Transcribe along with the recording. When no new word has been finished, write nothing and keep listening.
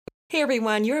Hey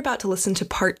everyone, you're about to listen to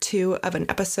part 2 of an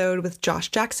episode with Josh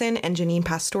Jackson and Jenine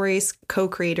Pastores,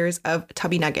 co-creators of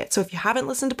Tubby Nugget. So if you haven't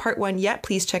listened to part 1 yet,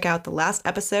 please check out the last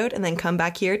episode and then come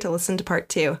back here to listen to part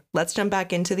 2. Let's jump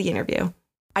back into the interview.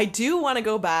 I do want to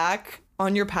go back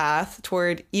on your path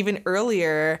toward even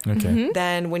earlier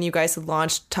than when you guys had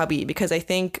launched Tubby, because I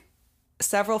think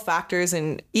several factors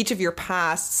in each of your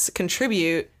pasts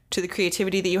contribute to the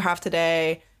creativity that you have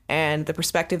today and the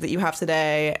perspective that you have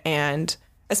today, and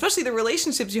especially the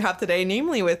relationships you have today,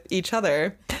 namely with each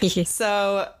other.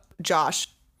 So, Josh.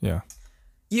 Yeah.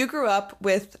 You grew up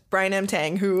with Brian M.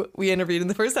 Tang, who we interviewed in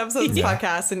the first episode of this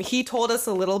podcast, and he told us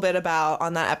a little bit about,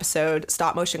 on that episode,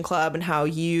 Stop Motion Club, and how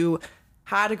you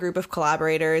had a group of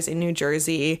collaborators in New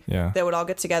Jersey that would all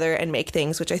get together and make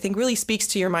things, which I think really speaks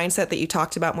to your mindset that you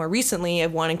talked about more recently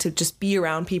of wanting to just be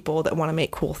around people that want to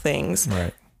make cool things.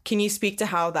 Right. Can you speak to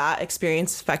how that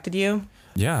experience affected you?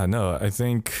 Yeah, no, I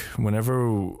think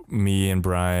whenever me and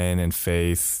Brian and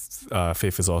Faith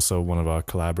is also one of our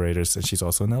collaborators, and she's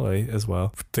also in LA as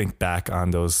well. Think back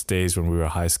on those days when we were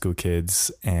high school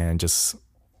kids and just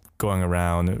going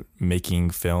around making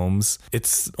films.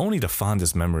 It's only the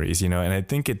fondest memories, and I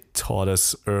think it taught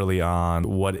us early on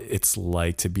what it's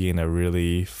like to be in a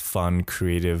really fun,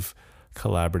 creative,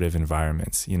 collaborative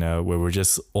environments, where we're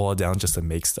just all down just to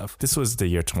make stuff. This was the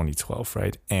year 2012,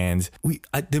 right? And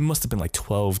there must have been like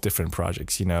 12 different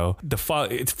projects,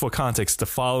 for context, the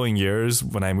following years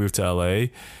when I moved to LA,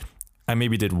 I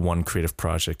maybe did one creative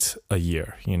project a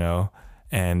year,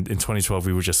 and in 2012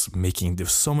 we were just making, there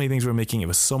was so many things we were making. It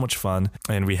was so much fun.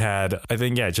 And we had, I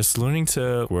think, just learning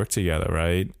to work together,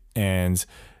 right? And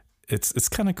it's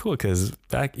kind of cool because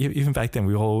even back then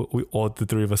we all the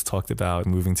three of us talked about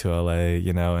moving to LA,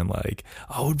 and like,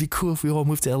 oh, it would be cool if we all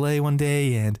moved to LA one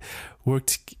day and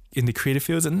worked in the creative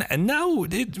fields, and now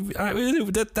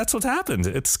that's what's happened.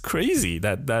 It's crazy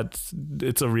that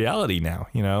it's a reality now,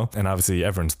 and obviously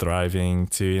everyone's thriving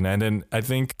too, and then I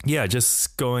think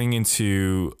just going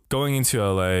into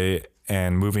LA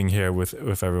and moving here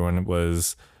with everyone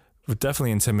was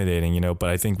definitely intimidating, but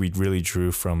I think we really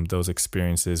drew from those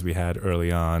experiences we had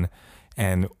early on,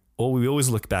 and we always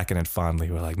look back at it fondly.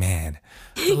 We're like, man,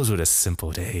 those were the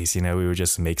simple days, we would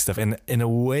just make stuff, and in a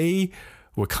way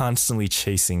we're constantly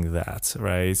chasing that,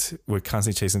 right? We're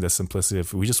constantly chasing the simplicity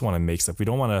of, we just want to make stuff. We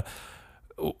don't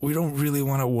really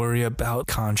want to worry about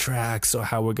contracts or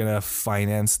how we're going to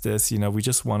finance this. We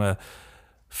just want to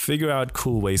figure out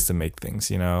cool ways to make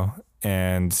things,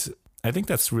 and I think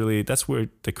that's where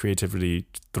the creativity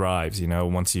thrives,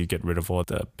 once you get rid of all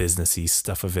the businessy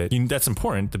stuff of it. That's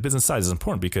important. The business side is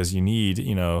important because you need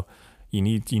to,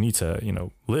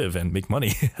 live and make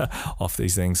money off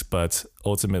these things. But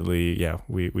ultimately,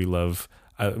 we love,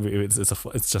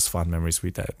 it's just fond memories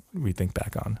that we think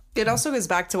back on. It also goes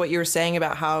back to what you were saying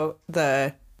about how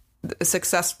the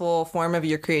successful form of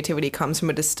your creativity comes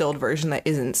from a distilled version that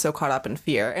isn't so caught up in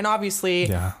fear. And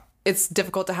obviously, it's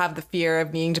difficult to have the fear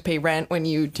of needing to pay rent when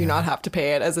you do not have to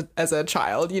pay it as a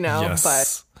child, Yes.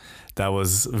 But that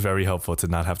was very helpful to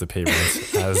not have to pay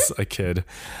rent as a kid.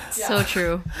 So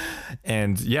true.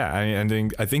 And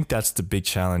I think that's the big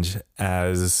challenge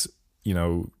as,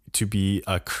 to be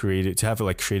a creative, to have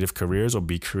like creative careers or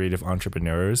be creative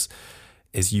entrepreneurs,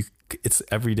 is it's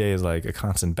every day is like a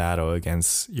constant battle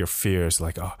against your fears,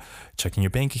 like, oh, checking your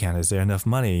bank account, is there enough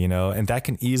money, and that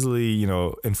can easily,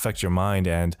 infect your mind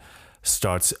and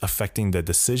starts affecting the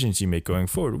decisions you make going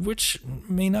forward, which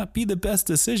may not be the best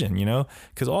decision,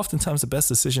 because oftentimes the best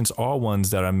decisions are ones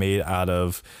that are made out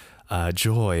of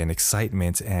joy and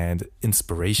excitement and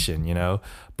inspiration,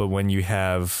 but when you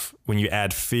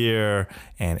add fear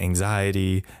and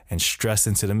anxiety and stress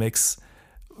into the mix,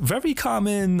 very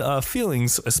common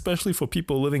feelings, especially for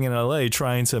people living in LA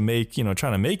trying to make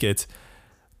it,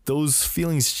 those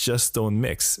feelings just don't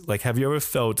mix. Like, have you ever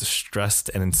felt stressed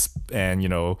and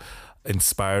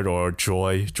inspired or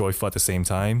joyful at the same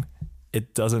time?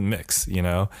 It doesn't mix,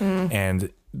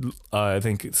 And I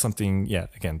think something,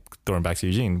 again, throwing back to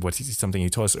Eugene, something he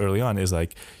taught us early on is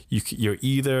like, you're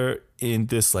either in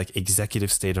this like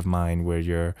executive state of mind where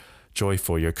you're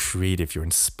joyful, you're creative, you're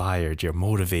inspired, you're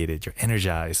motivated, you're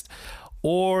energized,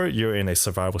 or you're in a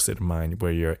survival state of mind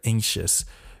where you're anxious,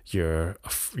 you're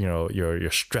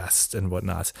stressed and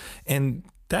whatnot. And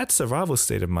that survival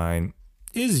state of mind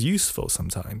is useful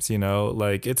sometimes,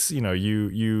 like it's,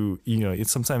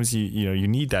 it's sometimes you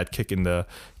need that kick in the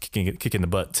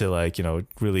butt to like,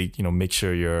 really, make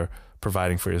sure you're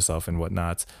providing for yourself and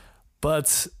whatnot.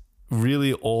 But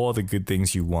really all the good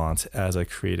things you want as a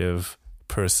creative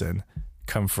person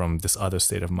come from this other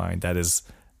state of mind that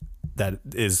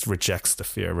rejects the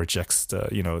fear, rejects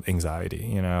the,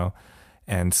 anxiety,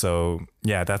 And so,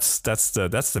 yeah, that's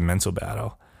the mental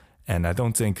battle. And I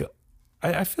don't think,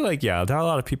 I feel like, yeah, not a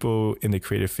lot of people in the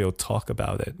creative field talk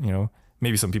about it, you know,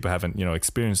 maybe some people haven't, you know,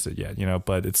 experienced it yet, you know,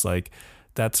 but it's like,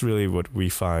 that's really what we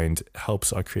find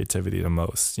helps our creativity the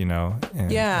most, you know?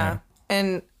 And, yeah.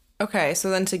 And okay, so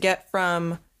then to get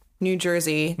from New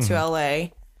Jersey to LA,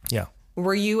 yeah.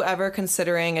 were you ever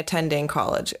considering attending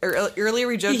college? Earlier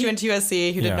we joked you went to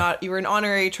USC, you did not, you were an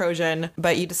honorary Trojan,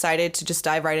 but you decided to just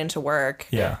dive right into work.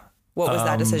 Yeah. What was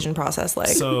that decision process like?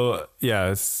 So yeah,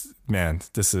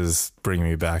 this is bringing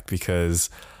me back because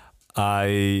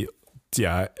when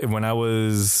I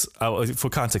was for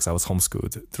context, I was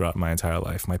homeschooled throughout my entire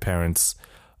life. My parents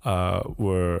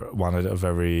wanted a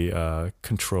very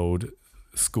controlled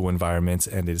school environment,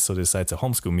 and they decided to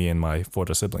homeschool me and my 4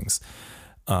 other siblings.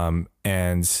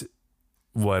 And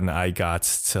when I got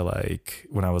to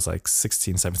when I was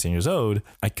 16, 17 years old,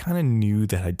 I kind of knew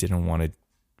that I didn't want to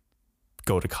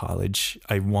go to college.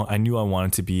 I knew I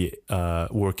wanted to be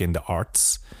work in the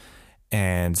arts,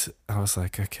 and I was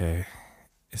like, okay,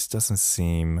 it doesn't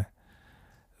seem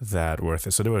that worth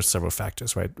it. So there were several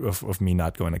factors, right, of me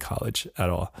not going to college at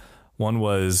all. One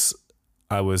was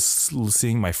I was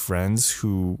seeing my friends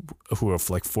who were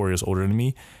 4 years older than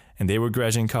me, and they were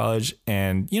graduating college,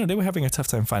 and you know they were having a tough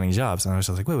time finding jobs. And I was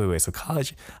just like, wait, so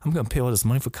college? I'm going to pay all this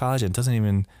money for college, and it doesn't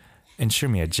even ensure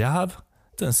me a job?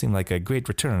 Doesn't seem like a great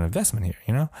return on investment here,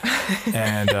 you know?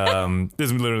 And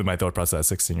this is literally my thought process at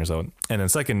 16 years old. And then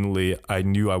secondly, I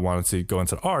knew I wanted to go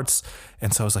into arts.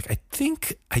 And so I was like, I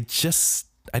think I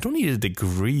don't need a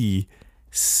degree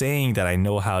saying that I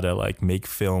know how to make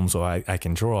films or I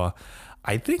can draw.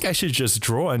 I think I should just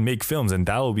draw and make films, and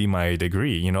that will be my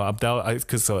degree, you know,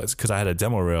 because I had a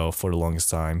demo reel for the longest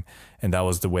time, and that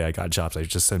was the way I got jobs. I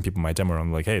just sent people my demo reel.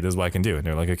 I'm like, hey, this is what I can do. And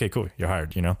they're like, okay, cool, you're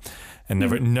hired, you know, and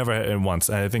never once.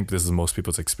 And I think this is most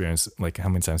people's experience. Like how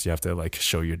many times you have to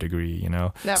show your degree, you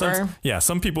know? Never.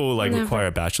 Some people require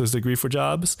a bachelor's degree for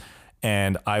jobs.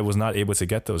 And I was not able to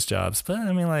get those jobs. But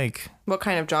I mean, what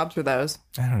kind of jobs were those?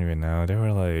 I don't even know. They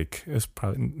were it was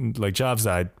probably jobs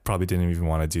that I probably didn't even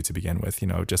want to do to begin with, you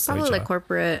know, just probably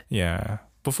corporate. Yeah.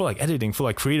 But for editing,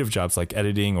 for creative jobs like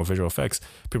editing or visual effects,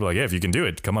 people are like, yeah, if you can do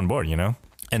it, come on board, you know?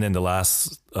 And then the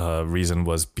last reason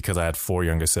was because I had 4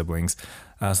 younger siblings.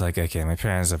 I was like, okay, my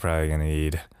parents are probably going to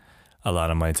need a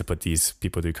lot of money to put these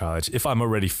people through college. If I'm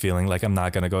already feeling like I'm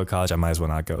not going to go to college, I might as well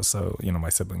not go. So, you know, my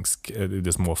siblings,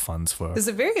 there's more funds for. There's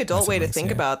a very adult way to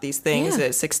think about these things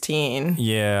at 16.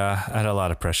 Yeah, I had a lot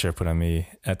of pressure put on me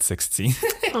at 16.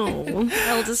 Oh,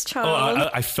 eldest child.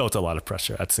 I felt a lot of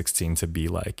pressure at 16 to be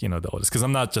the oldest. Because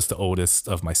I'm not just the oldest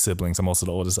of my siblings. I'm also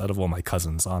the oldest out of all my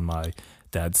cousins on my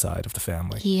dad's side of the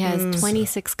family. He has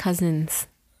 26 cousins.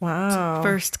 Wow.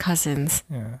 First cousins.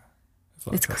 Yeah.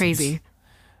 It's crazy.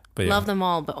 But love them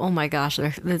all, but oh my gosh,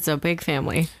 it's a big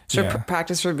family. Should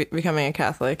practice for becoming a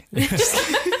Catholic.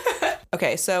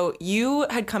 Okay, so you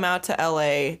had come out to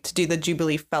LA to do the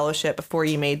Jubilee Fellowship before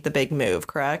you made the big move,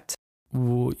 correct?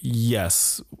 Well,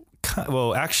 yes.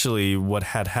 Well, actually, what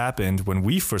had happened when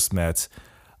we first met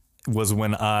was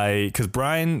when because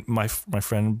Brian, my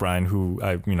friend Brian, who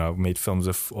I made films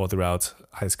with all throughout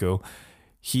high school,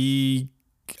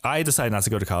 I decided not to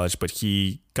go to college, but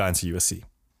he got into USC.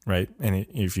 Right. And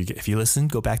if you listen,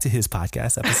 go back to his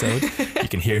podcast episode, you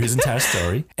can hear his entire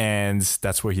story. And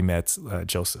that's where he met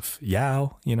Joseph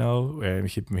Yao, you know, and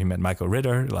he met Michael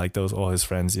Ritter, all his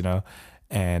friends, you know,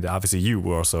 and obviously you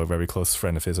were also a very close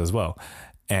friend of his as well.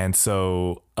 And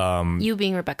so you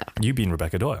being Rebecca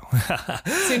Doyle,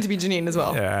 soon to be Jenine as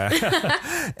well. Yeah.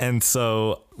 And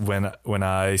so when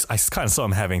I kind of saw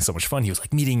him having so much fun, he was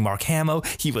meeting Mark Hamill.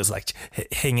 He was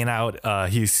hanging out.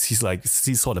 He saw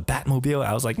the Batmobile.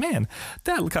 I was like, man,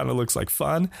 that kind of looks like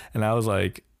fun. And I was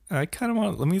like, I kind of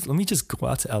want, let me just go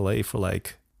out to LA for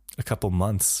a couple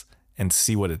months and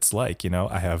see what it's like. You know,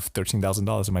 I have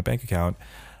 $13,000 in my bank account.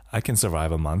 I can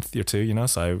survive a month or two, you know?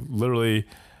 So I literally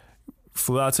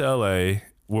flew out to LA,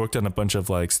 worked on a bunch of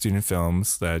student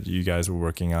films that you guys were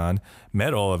working on,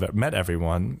 met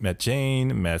everyone, met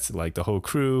Jane, met the whole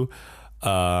crew.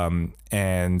 And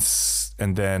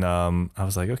then I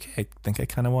was like, okay, I think I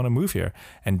kind of want to move here.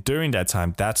 And during that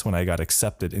time, that's when I got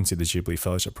accepted into the Jubilee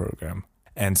Fellowship program.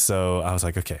 And so I was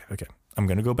like, okay, I'm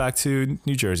going to go back to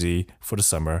New Jersey for the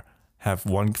summer, have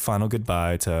one final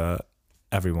goodbye to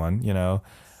everyone, you know,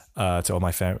 to all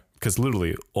my family. Because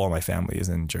literally all my family is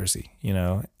in Jersey, you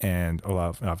know, and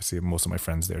obviously most of my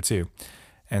friends there too.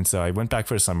 And so I went back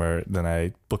for the summer. Then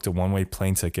I booked a one-way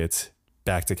plane ticket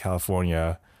back to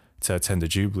California to attend the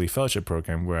Jubilee Fellowship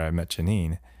program where I met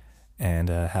Jenine. and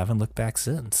haven't looked back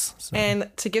since. So. And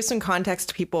to give some context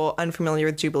to people unfamiliar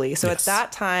with Jubilee, so Yes. at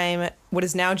that time, what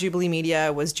is now Jubilee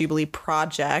Media was Jubilee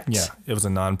Project. Yeah, it was a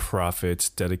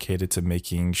nonprofit dedicated to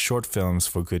making short films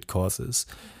for good causes.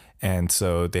 And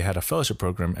so they had a fellowship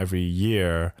program every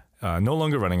year, no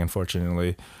longer running,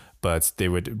 unfortunately, but they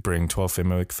would bring 12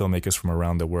 filmmakers from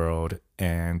around the world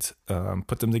and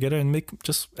put them together and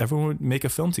everyone would make a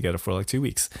film together for like 2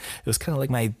 weeks. It was kind of like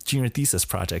my junior thesis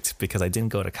project because I didn't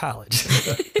go to college.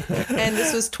 And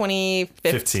this was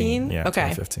 2015? Yeah,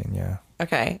 okay. 2015, yeah.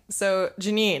 Okay. So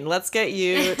Jenine, let's get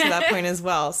you to that point as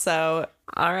well. So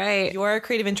All right. your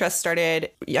creative interest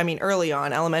started, early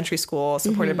on, elementary school,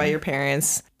 supported by your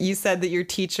parents. You said that your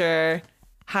teacher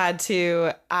had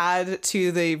to add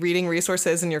to the reading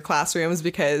resources in your classrooms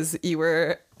because you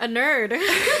were A nerd.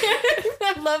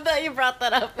 I love that you brought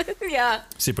that up. Yeah.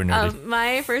 Super nerdy.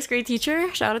 My first grade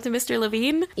teacher, shout out to Mr.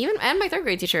 Levine, and my third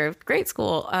grade teacher, great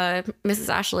school, Mrs.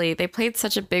 Ashley, they played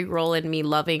such a big role in me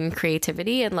loving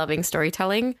creativity and loving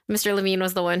storytelling. Mr. Levine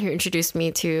was the one who introduced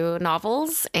me to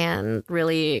novels and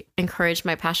really encouraged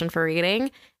my passion for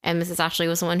reading. And Mrs. Ashley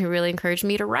was the one who really encouraged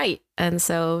me to write. And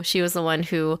so she was the one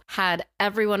who had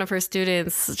every one of her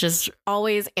students just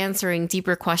always answering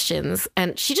deeper questions.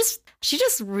 And she just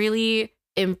really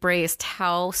embraced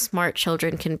how smart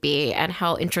children can be and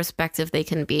how introspective they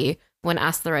can be when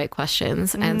asked the right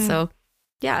questions. And so,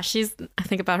 yeah, I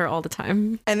think about her all the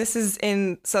time. And this is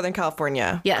in Southern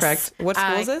California, Yes. correct? What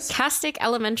school is this? Castic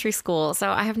Elementary School.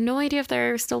 So I have no idea if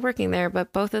they're still working there,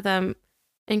 but both of them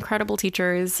incredible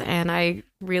teachers, and I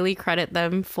really credit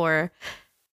them for.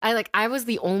 I was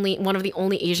one of the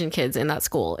only Asian kids in that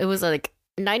school. It was like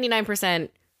 99%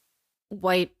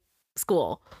 white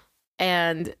school,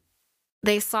 and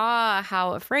they saw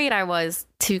how afraid I was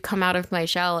to come out of my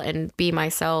shell and be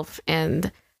myself, and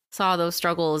saw those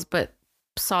struggles, but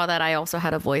saw that I also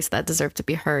had a voice that deserved to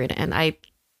be heard. And I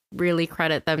really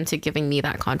credit them to giving me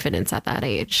that confidence at that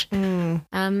age.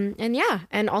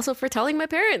 And also for telling my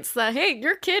parents that, hey,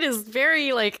 your kid is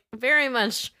very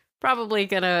much probably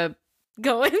gonna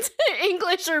go into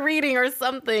English or reading or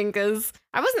something, because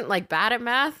I wasn't like bad at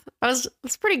math. I was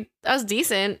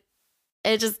decent.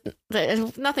 It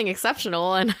was nothing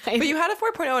exceptional. But you had a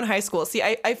 4.0 in high school. See,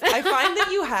 I find that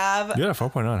you have... You had a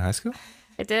 4.0 in high school?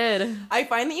 I did. I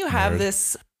find that you have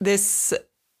this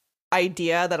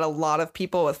idea that a lot of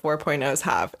people with 4.0s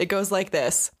have. It goes like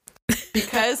this.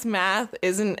 Because math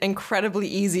isn't incredibly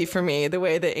easy for me the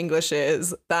way that English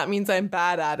is, that means I'm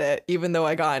bad at it, even though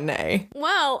I got an A.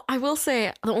 Well, I will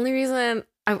say the only reason...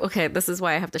 this is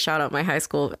why I have to shout out my high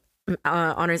school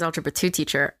honors algebra 2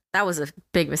 teacher. That was a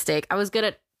big mistake. I was good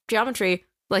at geometry,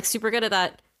 like super good at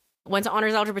that. Went to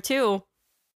honors algebra 2.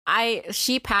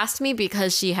 She passed me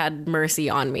because she had mercy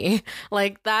on me.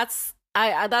 Like that's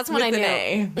when With I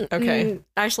an knew. A. Okay.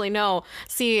 Actually, no.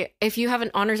 See, if you have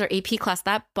an honors or AP class,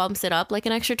 that bumps it up like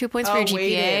an extra 2 points for your GPA.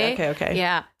 Weighted. Okay.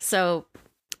 Yeah. So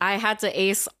I had to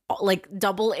ace, like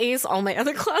double ace all my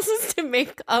other classes to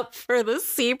make up for the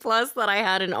C plus that I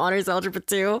had in honors algebra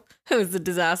 2. It was a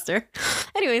disaster.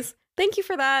 Anyways, thank you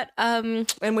for that. And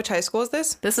which high school is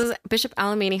this? This is Bishop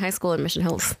Alamany High School in Mission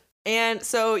Hills. And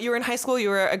so you were in high school, you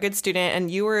were a good student, and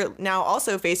you were now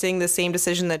also facing the same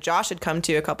decision that Josh had come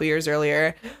to a couple years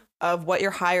earlier of what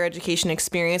your higher education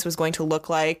experience was going to look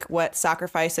like, what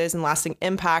sacrifices and lasting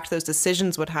impact those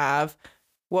decisions would have.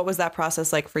 What was that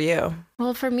process like for you?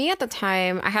 Well, for me at the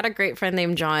time, I had a great friend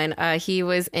named John. He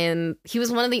was one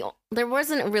of the, there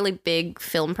wasn't a really big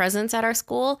film presence at our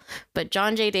school, but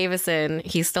John J. Davison,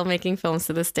 he's still making films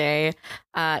to this day.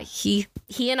 He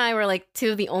and I were like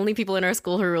two of the only people in our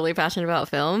school who were really passionate about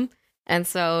film. And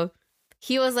so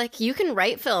he was like, you can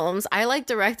write films. I like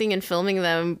directing and filming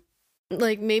them.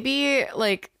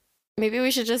 Maybe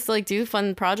we should just do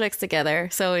fun projects together.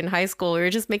 So in high school, we were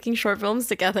just making short films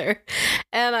together.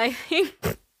 And I think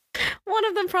one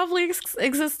of them probably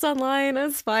exists online.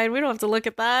 It's fine. We don't have to look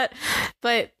at that.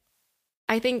 But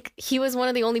I think he was one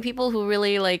of the only people who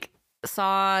really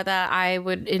saw that I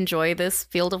would enjoy this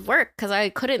field of work, because I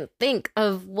couldn't think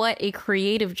of what a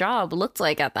creative job looked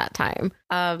like at that time.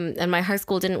 And my high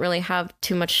school didn't really have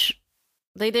too much.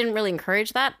 They didn't really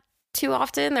encourage that too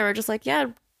often. They were just like, yeah,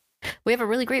 we have a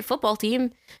really great football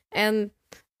team and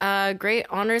great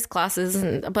honors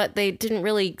classes, but they didn't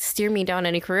really steer me down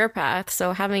any career path.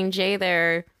 So having Jay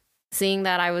there, seeing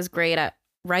that I was great at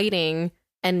writing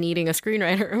and needing a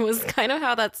screenwriter was kind of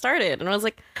how that started. And I was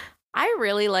like, I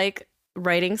really like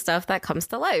writing stuff that comes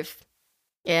to life.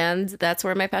 And that's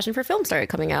where my passion for film started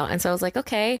coming out. And so I was like,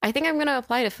 okay, I think I'm going to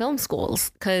apply to film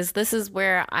schools, because this is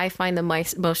where I find the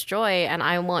most joy, and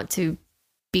I want to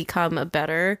become a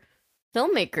better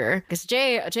filmmaker. Because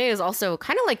Jay is also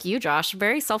kind of like you, Josh,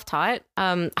 very self-taught.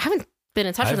 I haven't been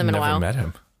in touch with him in a while. I've never met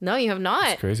him. No, you have not.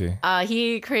 That's crazy.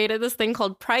 He created this thing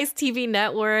called Price TV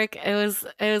Network. It was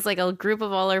like a group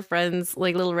of all our friends,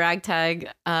 like little ragtag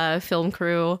film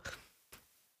crew.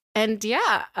 And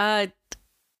yeah,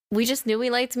 we just knew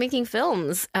we liked making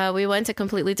films. We went to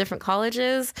completely different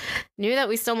colleges, knew that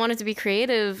we still wanted to be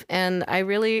creative, and I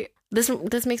really this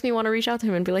makes me want to reach out to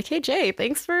him and be like, "Hey Jay,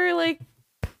 thanks for like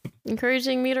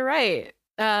encouraging me to write."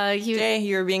 Jay,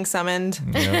 you're being summoned.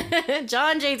 Yep.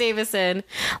 John J. Davison.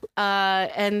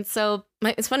 And so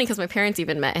it's funny because my parents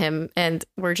even met him and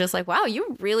were just like, wow,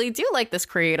 you really do like this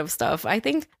creative stuff. I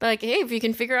think like, hey, if you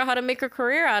can figure out how to make a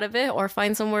career out of it or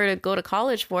find somewhere to go to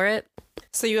college for it.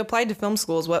 So you applied to film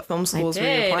schools. What film schools were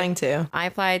you applying to? I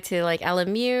applied to like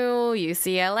LMU,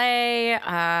 UCLA.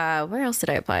 Where else did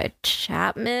I apply?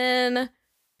 Chapman.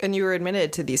 And you were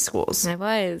admitted to these schools. I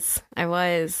was.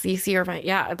 UC Irvine.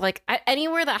 Yeah, like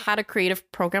anywhere that had a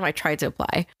creative program, I tried to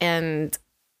apply. And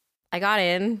I got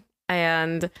in.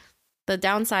 And the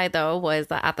downside, though, was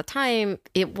that at the time,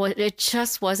 it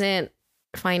just wasn't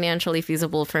financially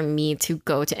feasible for me to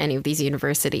go to any of these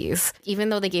universities. Even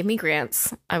though they gave me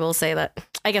grants, I will say that,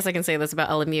 I guess I can say this about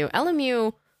LMU.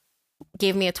 LMU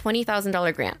gave me a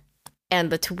 $20,000 grant.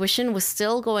 And the tuition was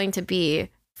still going to be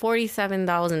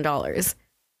 $47,000.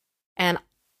 And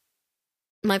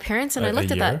my parents and I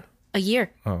looked at that a year.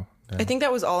 Oh, yeah. I think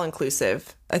that was all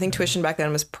inclusive. I think tuition back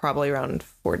then was probably around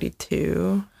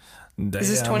 42. Is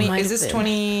this 20? Is this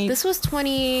 20? This was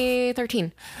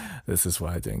 2013. This is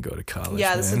why I didn't go to college.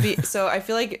 Yeah, this would be. So I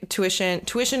feel like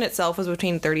tuition itself was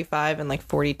between 35 and like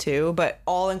 42, but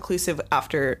all inclusive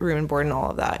after room and board and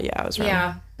all of that. Yeah, I was right.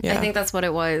 Yeah, I think that's what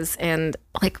it was. And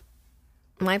like,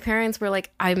 my parents were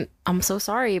like, I'm so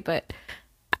sorry, but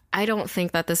I don't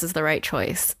think that this is the right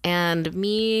choice. And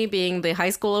me being the high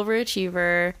school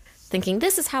overachiever, thinking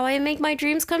this is how I make my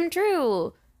dreams come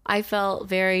true. I felt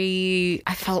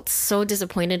so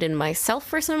disappointed in myself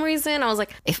for some reason. I was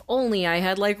like, if only I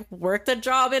had like worked a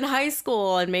job in high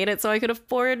school and made it so I could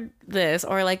afford this,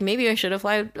 or like maybe I should have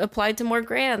applied to more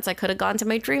grants. I could have gone to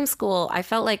my dream school. I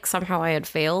felt like somehow I had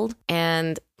failed.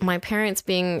 And my parents,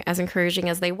 being as encouraging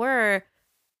as they were,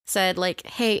 said like,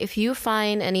 hey, if you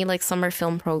find any like summer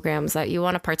film programs that you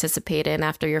want to participate in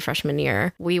after your freshman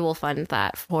year, we will fund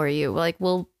that for you. Like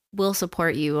we'll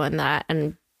support you on that.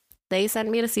 And they sent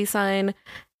me to CSUN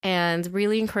and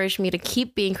really encouraged me to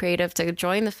keep being creative, to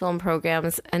join the film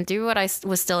programs and do what I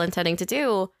was still intending to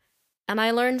do. And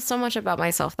I learned so much about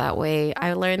myself that way.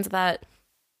 I learned that,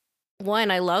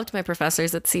 one, I loved my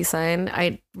professors at CSUN.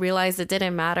 I realized it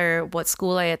didn't matter what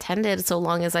school I attended so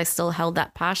long as I still held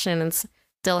that passion and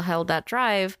still held that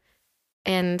drive.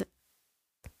 And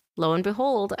lo and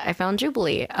behold, I found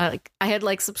Jubilee. I had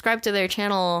like subscribed to their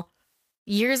channel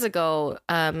years ago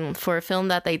for a film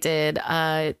that they did.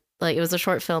 Like it was a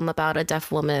short film about a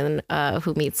deaf woman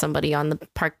who meets somebody on the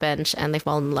park bench and they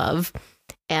fall in love.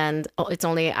 And it's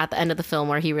only at the end of the film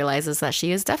where he realizes that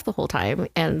she is deaf the whole time.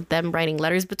 And them writing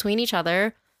letters between each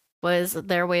other was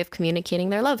their way of communicating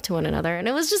their love to one another. And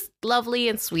it was just lovely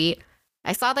and sweet.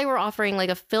 I saw they were offering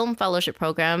like a film fellowship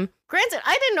program. Granted,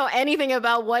 I didn't know anything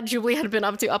about what Jubilee had been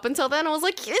up to up until then. I was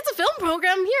like, it's a film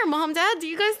program here, Mom, Dad. Do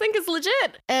you guys think it's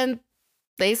legit? And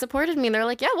they supported me. And they're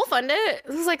like, yeah, we'll fund it.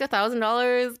 This is like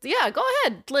 $1,000. Yeah, go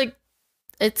ahead. Like,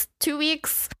 it's 2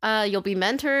 weeks. You'll be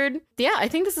mentored. Yeah, I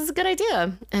think this is a good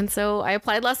idea. And so I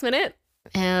applied last minute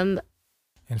and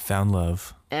found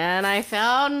love. And I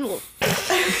found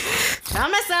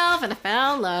myself and I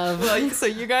found love. Well, so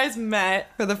you guys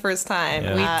met for the first time Yeah.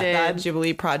 at We did. that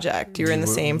Jubilee project. You were in the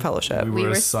same fellowship. We were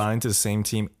were- assigned to the same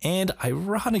team. And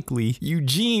ironically,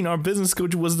 Eugene, our business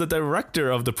coach, was the director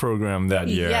of the program that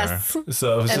year. Yes.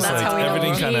 So it was And just that's like how we know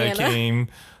everything kind of Eugene. came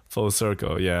full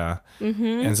circle. Yeah. Mm-hmm.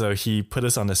 And so he put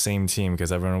us on the same team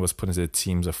because everyone was put into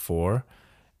teams of 4.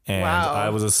 And Wow. I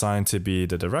was assigned to be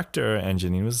the director and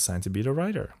Jenine was assigned to be the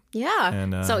writer. Yeah.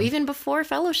 And, so even before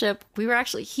fellowship,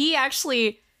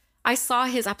 I saw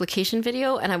his application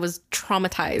video and I was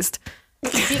traumatized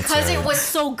because it was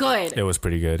so good. It was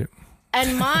pretty good.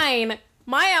 And my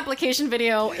application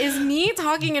video is me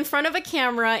talking in front of a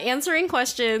camera, answering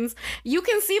questions. You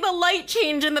can see the light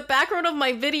change in the background of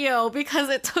my video because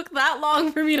it took that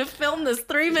long for me to film this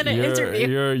 3-minute interview.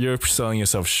 You're selling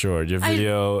yourself short. Your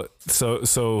video. So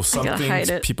something hide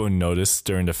it. people noticed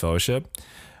during the fellowship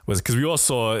was because we all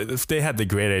saw if they had the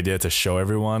great idea to show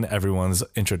everyone's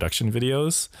introduction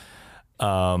videos.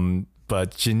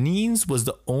 But Janine's was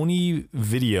the only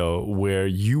video where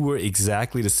you were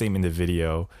exactly the same in the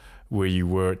video where you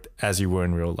were as you were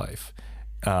in real life.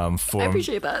 I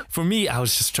appreciate that. For me, I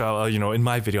was just trying, in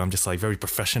my video, I'm just like very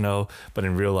professional, but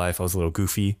in real life, I was a little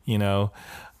goofy,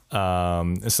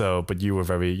 but you were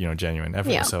very,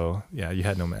 genuine. So yeah, you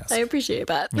had no mask. I appreciate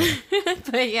that. Yeah.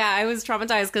 But yeah, I was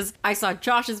traumatized because I saw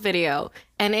Josh's video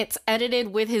and it's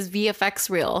edited with his VFX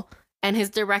reel and his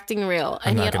directing reel.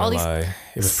 And he had all these. Lie.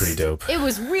 It was pretty dope. It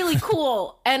was really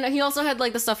cool. And he also had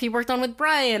like the stuff he worked on with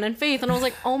Brian and Faith. And I was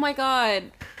like, oh my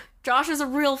God, Josh is a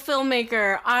real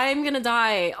filmmaker. I'm going to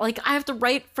die. Like, I have to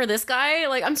write for this guy.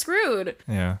 Like, I'm screwed.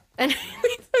 Yeah. And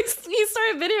he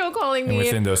started video calling me. And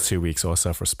within those 2 weeks, all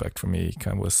self-respect for me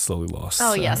kind of was slowly lost.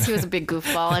 Oh, yes. He was a big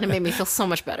goofball, and it made me feel so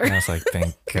much better. And I was like,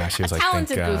 thank gosh. He was like, thank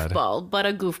God. Talented goofball, but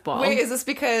a goofball. Wait, is this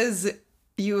because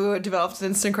you developed an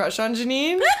instant crush on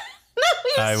Jenine?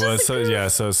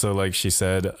 So like she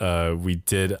said,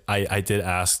 I did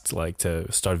ask like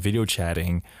to start video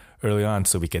chatting early on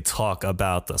so we could talk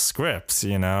about the scripts,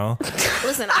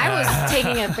 Listen, I was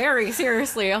taking it very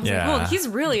seriously. I was like, oh, he's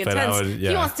really intense.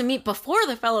 He wants to meet before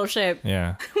the fellowship.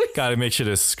 Yeah. Got to make sure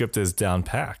the script is down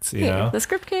packed, you know? The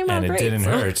script came out great. And it didn't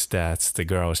hurt that the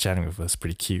girl I was chatting with was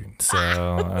pretty cute. So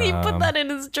he put that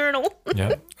in his journal.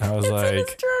 Yeah. I was it's in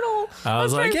his journal. I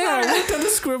was like, yeah, I worked on the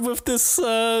script with this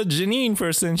Jenine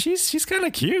person. She's kind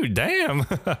of cute. Damn.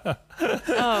 Oh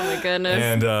my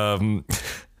goodness. And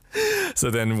so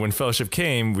then when fellowship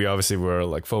came, we obviously were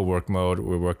like full work mode.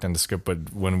 We worked on the script, but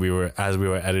as we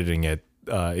were editing it,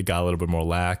 it got a little bit more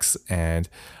lax. And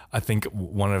I think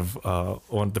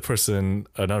another person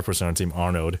on the team,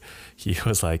 Arnold, he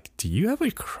was like, "Do you have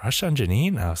a crush on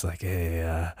Jenine?" I was like,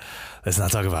 "Hey, let's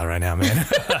not talk about it right now, man."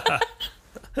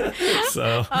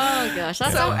 So, oh gosh,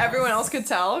 that's so everyone else could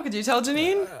tell. Could you tell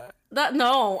Jenine?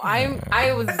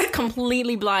 I was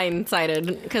completely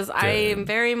blindsided because I am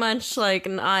very much like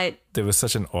not. There was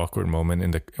such an awkward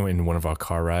moment in one of our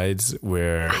car rides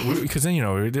where, because then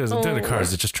the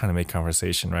cars are just trying to make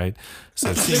conversation, right?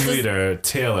 So team leader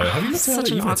Taylor, have you met Taylor?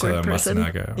 Such an awkward person.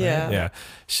 Right? Yeah,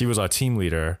 she was our team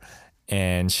leader.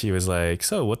 And she was like,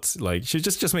 so what's like, she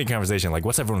was just making conversation, like,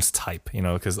 what's everyone's type,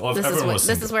 because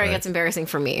this is where it gets embarrassing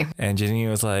for me. And Jenine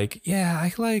was like, yeah,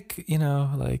 I like,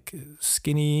 like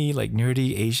skinny, like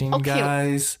nerdy Asian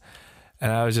guys.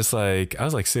 And I was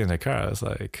sitting in the car. I was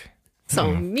like,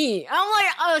 So me, I'm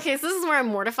like, oh, okay, so this is where I'm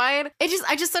mortified. I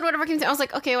just said whatever came to. I was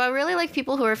like, okay, well, I really like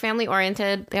people who are family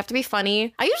oriented. They have to be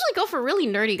funny. I usually go for really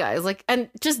nerdy guys, like, and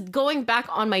just going back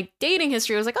on my dating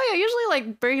history, I was like, oh yeah, I usually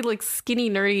like very like skinny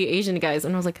nerdy Asian guys,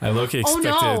 and I was like, I low-key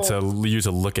expected you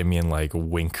to look at me and like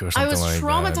wink or something. I was like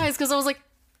traumatized because I was like,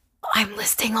 I'm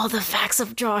listing all the facts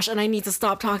of Josh, and I need to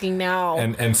stop talking now.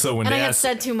 And so when I had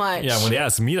said too much. Yeah, when they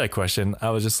asked me that question,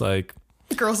 I was just like,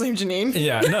 girl's named Jenine.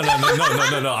 Yeah, no.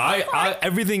 I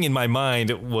everything in my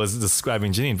mind was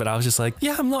describing Jenine, but I was just like,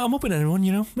 yeah, I'm open to anyone,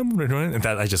 I'm open to anyone. And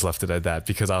that I just left it at that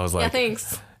because I was like, yeah,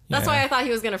 thanks. That's why I thought he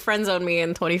was gonna friend zone me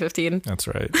in 2015. That's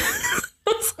right.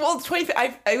 Well, I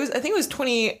think it was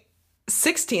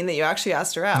 2016 that you actually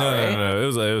asked her out. No. It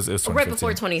was right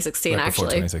before 2016,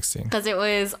 actually. Because it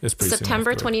was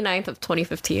September 29th of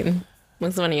 2015.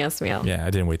 Was when he asked me out. Yeah,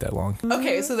 I didn't wait that long.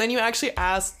 Okay, so then you actually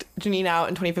asked Jenine out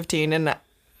in 2015 and I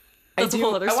want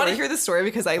to hear the story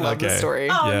because I love the story.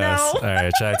 Oh, yes. No. All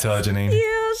right, should I tell Jenine?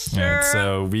 Yeah, sure. Right,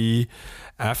 so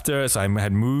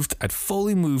I'd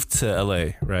fully moved to LA,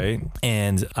 right?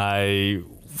 And I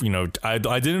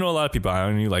didn't know a lot of people.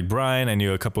 I knew like Brian, I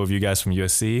knew a couple of you guys from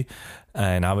USC.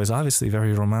 And I was obviously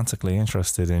very romantically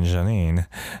interested in Jenine.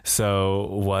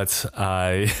 So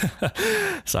I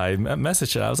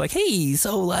messaged her. I was like, hey,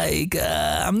 so like,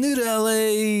 I'm new to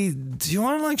LA. Do you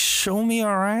want to like show me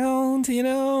around,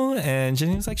 And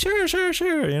Jenine was like, sure.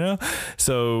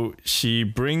 So she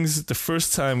brings the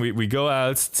first time we go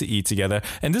out to eat together.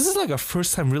 And this is like our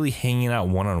first time really hanging out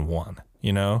one-on-one,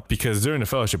 because during the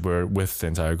fellowship, we're with the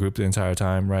entire group the entire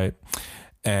time, right?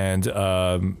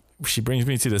 And, she brings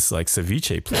me to this like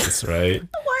ceviche place, right?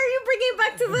 Why are you bringing it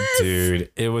back to this? Dude,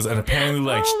 it was, and apparently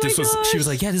like she was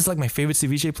like, yeah, this is like my favorite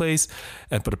ceviche place.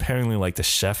 But apparently like the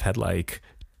chef had like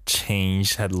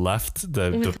had left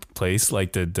the place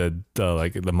like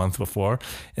the month before,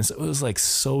 and so it was like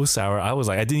so sour. I was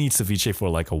like, I didn't eat ceviche for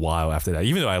like a while after that,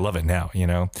 even though I love it now,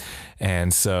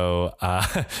 and so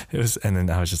it was, and then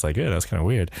I was just like, yeah, that was kind of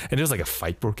weird. And there was like a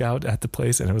fight broke out at the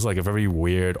place, and it was like a very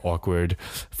weird, awkward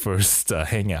first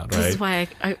hangout, right? This is why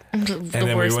I'm the and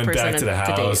then we went back to the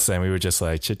house and we were just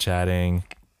like chit-chatting.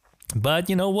 But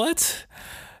you know what?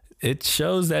 It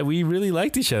shows that we really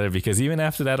liked each other, because even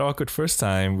after that awkward first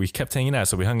time, we kept hanging out.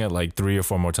 So we hung out like 3 or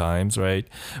 4 more times, right?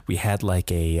 We had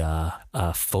like a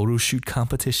photo shoot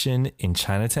competition in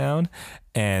Chinatown.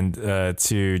 And to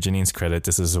Janine's credit,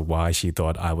 this is why she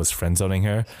thought I was friend zoning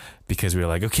her, because we were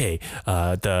like, okay,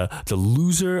 the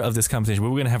loser of this competition, we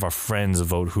were gonna have our friends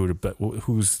vote who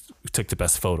took the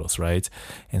best photos, right?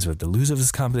 And so the loser of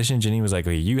this competition, Janine was like,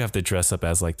 okay, you have to dress up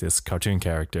as like this cartoon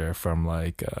character from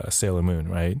like Sailor Moon,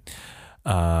 right?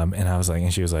 And I was like,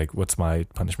 and she was like, what's my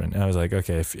punishment? And I was like,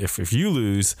 okay, if you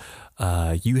lose,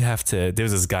 you have to.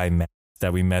 There's this guy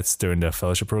that we met during the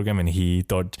fellowship program, and he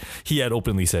had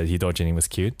openly said he thought Jenine was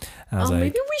cute. And I was like,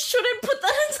 maybe we shouldn't put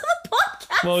that into the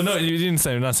podcast. Well, no, you didn't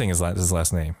say. I'm not saying his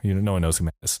last name. No one knows who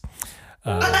Matt is.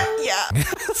 Yeah.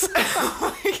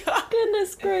 Oh my God.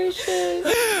 Goodness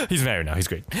gracious. He's married now. He's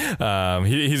great.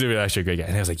 He's actually a great guy.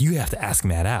 And I was like, you have to ask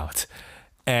Matt out.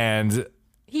 And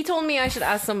he told me I should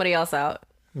ask somebody else out.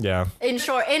 Yeah. In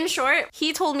short,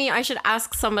 he told me I should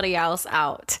ask somebody else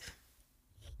out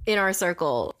in our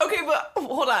circle. Okay, but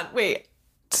hold on. Wait.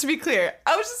 Just to be clear,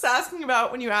 I was just asking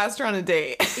about when you asked her on a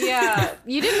date. Yeah,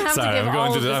 you didn't have to give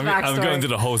all of this backstory. I'm going to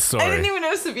the whole story. I didn't even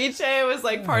know ceviche was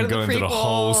like part of the prequel. Going to the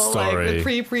whole story. Like the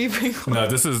pre-prequel. No,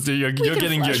 this is you're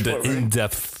getting the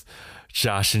in-depth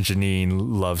Josh and Janine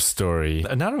love story.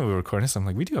 And now that we're recording this, I'm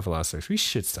like, we do have a lot of stories. We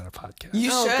should start a podcast.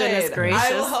 You should. Goodness gracious.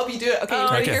 I will help you do it. Okay, you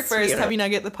heard it here first. Tubby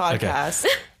Nugget, the podcast.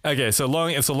 Okay, so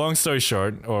it's a long story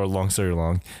short, or long story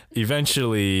long.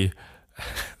 Eventually,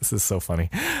 this is so funny.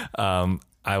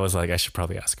 I was like, I should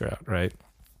probably ask her out, right?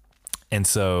 And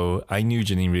so I knew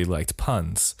Janine really liked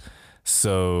puns.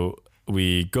 So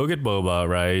we go get boba,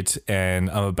 right? And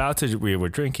we were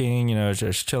drinking,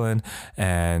 just chilling.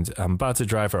 And I'm about to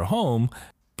drive her home.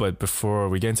 But before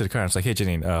we get into the car, I was like, hey,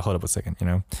 Janine, hold up a second,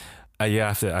 I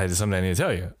have something I need to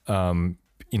tell you.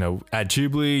 At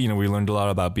Jubilee, we learned a lot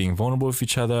about being vulnerable with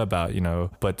each other,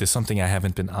 but there's something I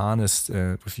haven't been honest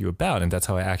with you about, and that's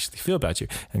how I actually feel about you.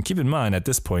 And keep in mind, at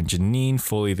this point, Janine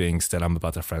fully thinks that I'm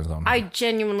about to friend zone her. I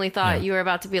genuinely thought you were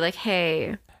about to be like,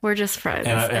 hey, we're just friends.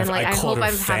 And like, I hope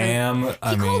I'm fam.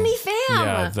 He called me fam.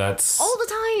 Yeah, that's all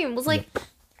the time. Was like,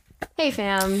 hey,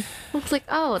 fam. I was like,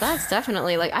 oh, that's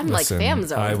definitely like, I'm Listen, like fam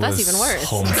zone. That's even worse.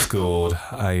 Homeschooled.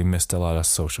 I missed a lot of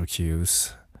social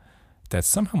cues that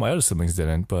somehow my other siblings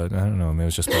didn't, but I don't know. Maybe it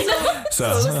was just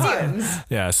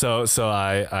yeah. So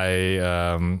I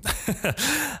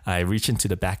I reach into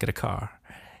the back of the car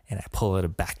and I pull out a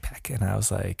backpack, and I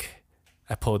was like,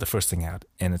 I pulled the first thing out,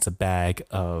 and it's a bag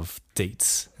of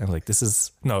dates. And I'm like, this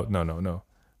is no.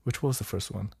 Which was the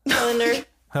first one? Calendar.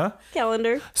 Huh?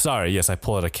 Calendar. Sorry. Yes, I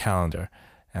pulled out a calendar,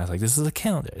 and I was like, this is a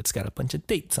calendar. It's got a bunch of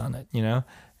dates on it,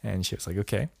 And she was like,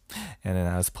 okay. And then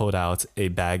I was pulled out a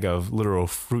bag of literal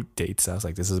fruit dates. I was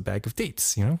like, this is a bag of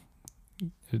dates,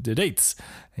 the dates.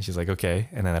 And she's like, okay.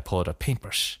 And then I pulled out a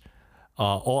paintbrush.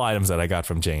 All items that I got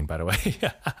from Jane, by the way.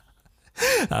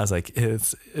 I was like,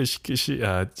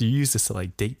 do you use this to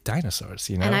like date dinosaurs,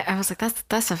 And I was like, that's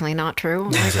definitely not true.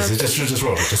 Just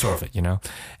roll with it,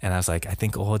 And I was like, I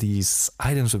think all these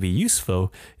items would be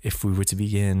useful if we were to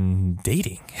begin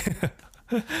dating.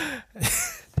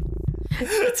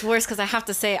 It's worse because I have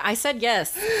to say I said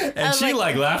yes, and she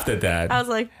like laughed at that. I was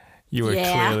like, you were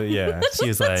clearly She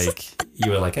was like,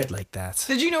 you were like, I'd like that.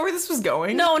 Did you know where this was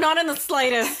going? No, not in the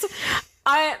slightest.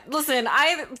 I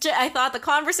thought the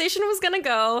conversation was gonna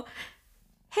go,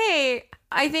 hey,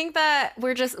 I think that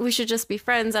we should just be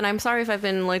friends, and I'm sorry if I've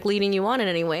been like leading you on in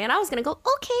any way. And I was gonna go,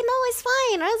 okay, no, it's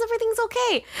fine, everything's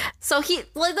okay. So the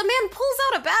man pulls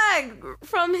out a bag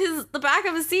from the back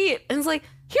of his seat and is like,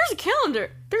 here's a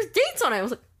calendar. There's dates on it. I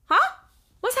was like, huh?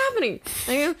 What's happening?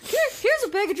 And I go, here's a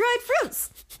bag of dried fruits.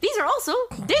 These are also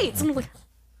dates. And I'm like,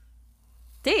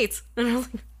 dates? And I was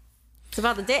like, it's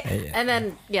about the date. And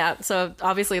then, so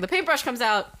obviously the paintbrush comes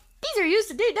out. These are used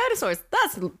to date dinosaurs.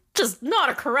 That's just not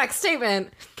a correct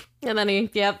statement. And then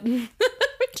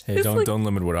Hey, don't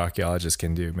limit what archaeologists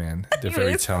can do, man. They're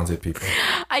very talented people.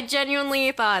 I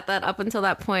genuinely thought that up until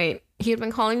that point, he had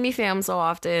been calling me fam so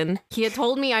often. He had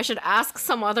told me I should ask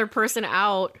some other person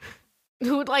out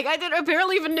who, I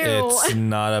barely even knew. It's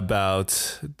not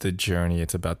about the journey.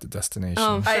 It's about the destination.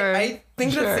 Oh, sure. I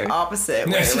think that's the opposite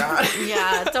way around.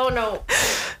 Yeah, don't know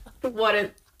what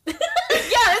it...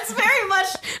 Yeah, it's very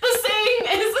much the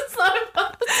saying is it's not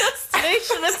about the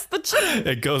destination, it's the journey.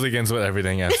 It goes against what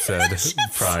everything I've said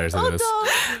prior to this.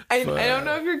 I don't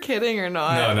know if you're kidding or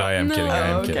not. No, I am kidding. I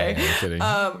am kidding.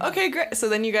 Okay, great. So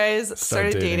then you guys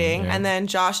started dating, and then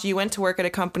Josh, you went to work at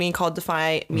a company called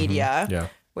Defy Media,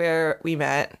 where we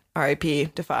met.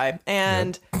 RIP Defy.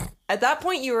 And at that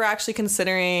point, you were actually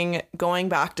considering going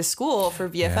back to school for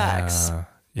VFX.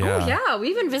 Yeah. Oh, yeah. We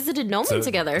even visited Noman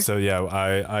together. So,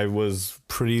 I was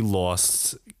pretty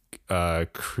lost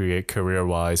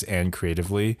career-wise and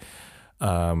creatively.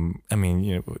 I mean,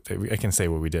 you know, I can say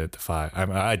what we did at the Five.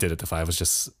 I did at the Five.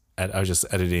 I was just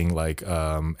editing like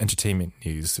entertainment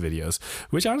news videos,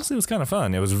 which honestly was kind of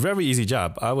fun. It was a very easy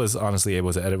job. I was honestly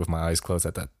able to edit with my eyes closed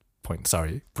at that point.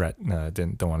 Sorry, Brett.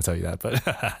 Don't want to tell you that, but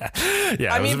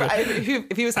yeah. I mean,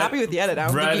 if he was happy with the edit, I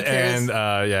don't Brett think he cares.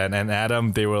 and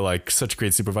Adam, they were like such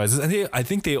great supervisors, and I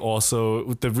think they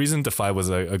also, the reason the Five was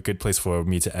a good place for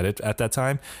me to edit at that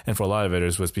time, and for a lot of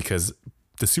editors, was because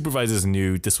the supervisors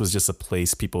knew this was just a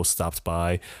place people stopped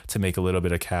by to make a little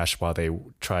bit of cash while they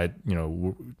tried, you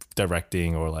know,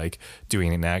 directing or like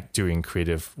doing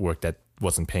creative work that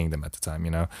wasn't paying them at the time,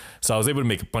 you know? So I was able to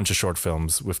make a bunch of short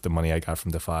films with the money I got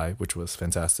from Defy, which was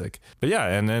fantastic. But yeah,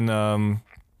 and then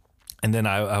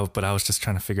I was just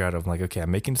trying to figure out, I'm like, okay,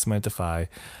 I'm making this money at Defy.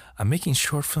 I'm making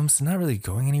short films. They're not really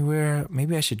going anywhere.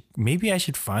 Maybe I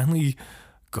should finally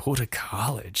go to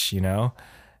college, you know?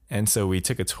 And so we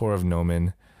took a tour of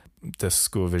Noman, the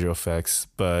School of Visual Effects,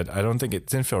 but I don't think it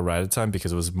didn't feel right at the time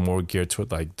because it was more geared toward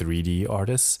like 3D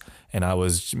artists, and I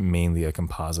was mainly a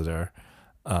compositor.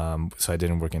 So I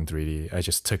didn't work in 3D. I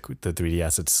just took the 3D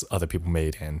assets other people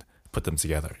made and put them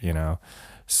together, you know?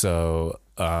 So,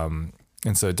 and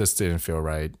so it just didn't feel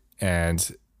right.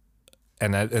 But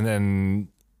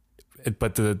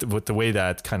the way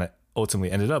that kind of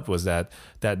ultimately ended up was that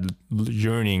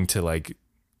yearning to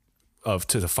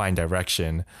find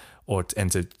direction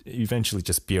and to eventually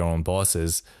just be our own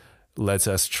bosses led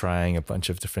to us trying a bunch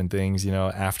of different things. You know,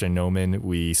 after Noman,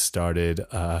 we started,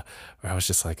 where I was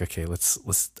just like, okay, let's,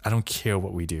 I don't care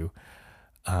what we do.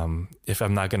 If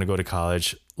I'm not going to go to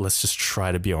college, let's just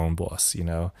try to be our own boss, you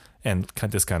know? And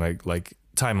this kind of like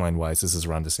timeline wise, this is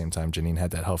around the same time Jenine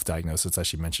had that health diagnosis that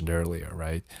she mentioned earlier,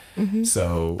 right? Mm-hmm.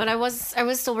 So, but I was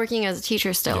still working as a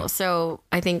teacher still. Yeah. So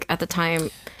I think at the time,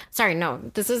 sorry, no,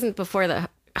 this isn't before the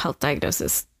health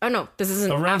diagnosis. Oh no, this isn't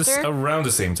after. Around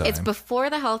the same time. It's before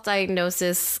the health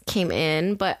diagnosis came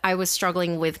in, but I was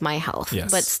struggling with my health, yes.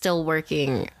 But still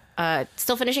working,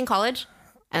 still finishing college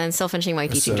and then still finishing my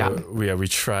teaching job. We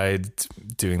tried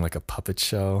doing like a puppet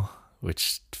show,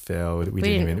 which failed. We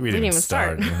didn't even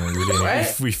start. You know,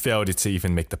 we failed to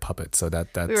even make the puppet. So that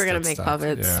we were gonna make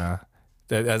puppets. Yeah,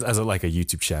 as a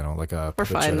YouTube channel, like a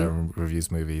puppet show that reviews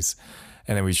movies.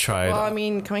 And then we tried. Well, I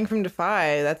mean, coming from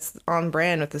Defy, that's on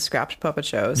brand with the scrapped puppet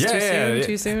shows.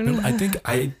 Too soon. I think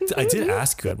I did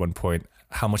ask you at one point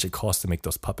how much it cost to make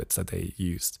those puppets that they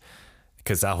used,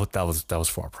 because that was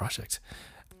for our project.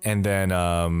 And then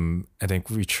I think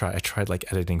I tried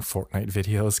like editing Fortnite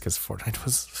videos because Fortnite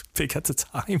was big at the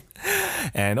time.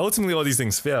 And ultimately all these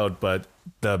things failed, but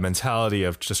the mentality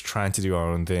of just trying to do our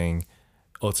own thing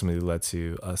ultimately led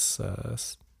to us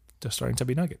just starting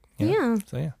Tubby Nugget. You know? Yeah.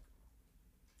 So yeah.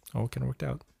 All kind of worked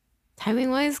out.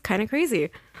 Timing wise, kind of crazy.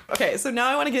 Okay, so now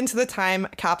I want to get into the time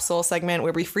capsule segment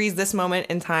where we freeze this moment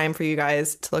in time for you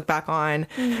guys to look back on,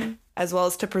 as well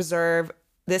as to preserve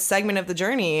this segment of the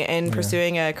journey in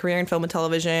pursuing a career in film and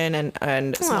television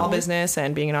and small business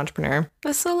and being an entrepreneur.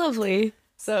 That's so lovely.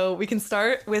 So we can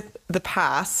start with the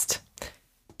past.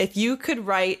 If you could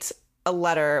write a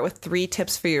letter with 3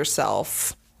 tips for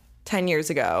yourself 10 years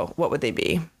ago, what would they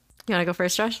be? You want to go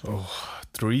first, Josh?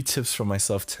 3 tips for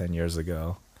myself 10 years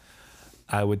ago.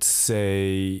 I would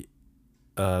say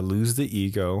lose the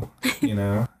ego, you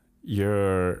know.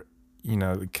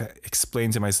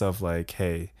 Explain to myself like,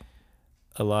 hey,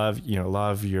 a lot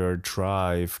of your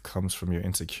drive comes from your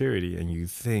insecurity and you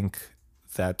think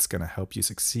that's going to help you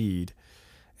succeed.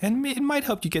 And it might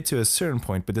help you get to a certain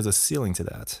point, but there's a ceiling to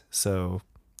that. So,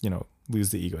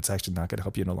 lose the ego. It's actually not going to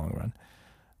help you in the long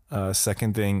run.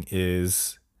 Second thing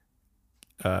is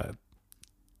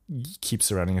keep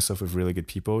surrounding yourself with really good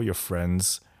people. Your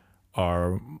friends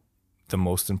are the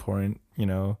most important,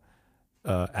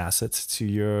 assets to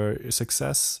your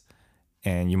success.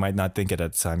 And you might not think it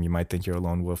at the time. You might think you're a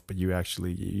lone wolf, but you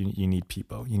actually, you need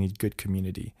people. You need good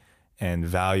community. And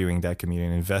valuing that community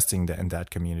and investing in that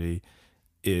community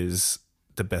is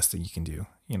the best thing you can do,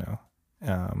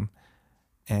 And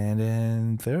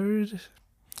then third,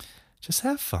 just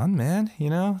have fun, man.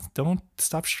 Don't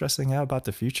stop stressing out about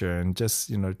the future and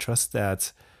just, trust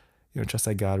that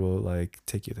God will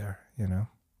take you there,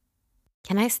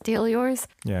 Can I steal yours?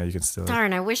 Yeah, you can steal it.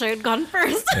 Darn, I wish I had gone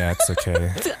first. Yeah, it's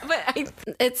okay. But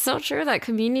it's so true that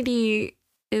community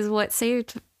is what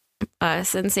saved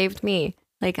us and saved me.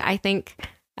 I think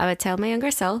I would tell my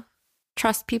younger self,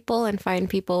 trust people and find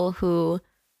people who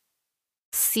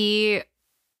see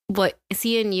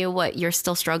in you what you're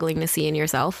still struggling to see in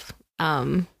yourself.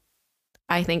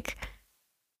 I think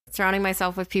surrounding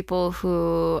myself with people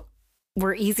who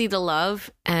were easy to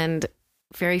love and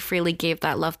very freely gave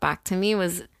that love back to me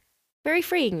was very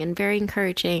freeing and very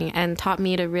encouraging, and taught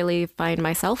me to really find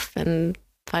myself and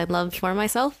find love for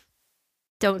myself.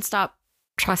 Don't stop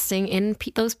trusting in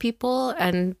those people,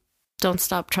 and don't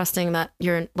stop trusting that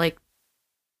you're like,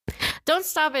 don't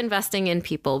stop investing in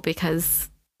people, because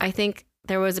I think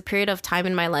there was a period of time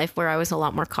in my life where I was a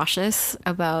lot more cautious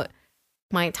about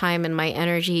my time and my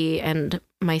energy and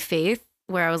my faith,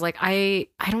 where I was like, I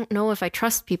don't know if I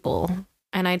trust people,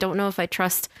 and I don't know if I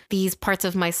trust these parts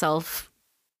of myself,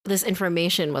 this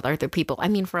information with other people. I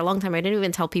mean, for a long time, I didn't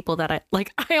even tell people that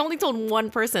I only told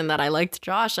one person that I liked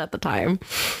Josh at the time,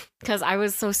 because I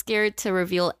was so scared to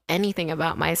reveal anything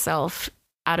about myself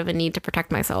out of a need to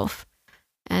protect myself.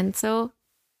 And so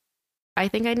I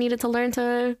think I needed to learn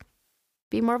to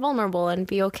be more vulnerable and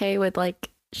be okay with like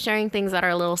sharing things that are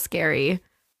a little scary,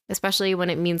 especially when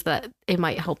it means that it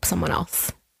might help someone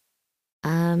else.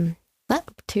 That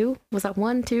 2? Was that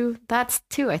 1, 2? That's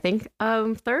 2, I think.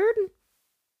 Third?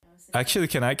 Actually,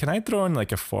 can I throw in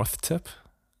like a 4th tip?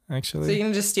 Actually, So you're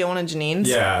gonna just steal one of Janine's?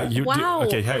 yeah. You Wow.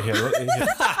 Okay, here.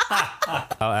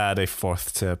 I'll add a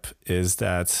 4th tip is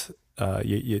that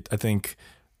you I think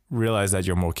realize that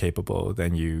you're more capable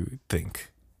than you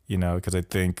think. Because I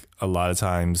think a lot of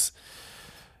times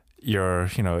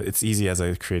it's easy as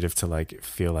a creative to like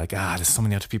feel like, there's so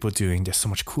many other people they're so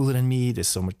much cooler than me. They're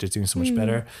doing so much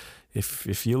better.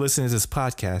 If you listen to this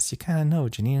podcast, you kind of know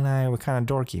Jenine and I, we're kind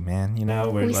of dorky, man.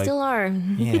 We're We like, still are.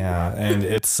 yeah. And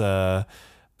it's, I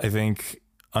think,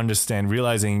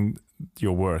 realizing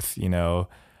your worth,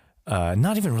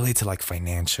 not even related to like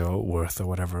financial worth or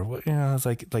whatever. It's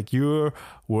like your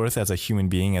worth as a human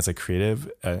being, as a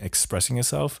creative, expressing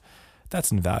yourself,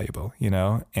 that's invaluable,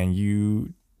 and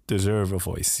you deserve a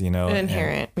voice,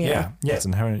 Inherent. Yeah, it's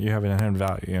inherent. You have an inherent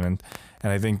value. And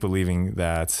I think believing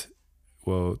that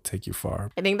will take you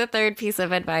far. I think the third piece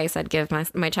of advice I'd give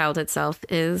my childhood self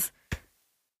is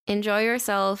enjoy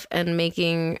yourself and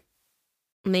making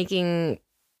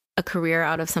a career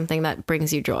out of something that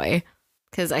brings you joy.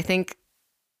 Because I think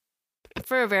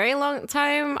for a very long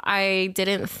time, I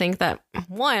didn't think that,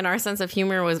 one, our sense of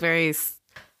humor was very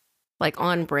like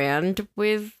on brand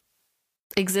with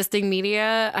existing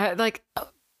media.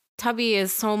 Tubby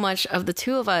is so much of the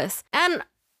two of us, and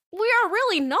we are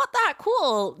really not that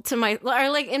cool in my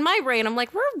brain. I'm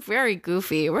like, we're very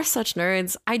goofy. We're such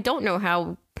nerds. I don't know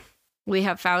how we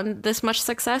have found this much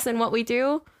success in what we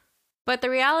do. But the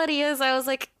reality is, I was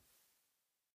like,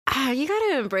 you got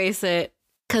to embrace it.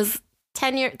 Because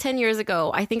 10 years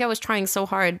ago, I think I was trying so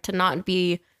hard to not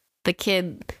be the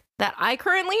kid that I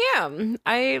currently am.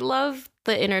 I love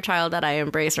the inner child that I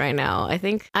embrace right now. I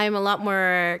think I'm a lot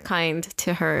more kind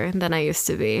to her than I used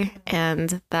to be.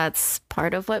 And that's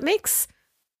part of what makes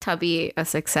Tubby a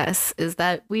success, is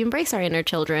that we embrace our inner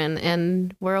children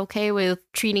and we're okay with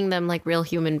treating them like real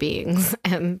human beings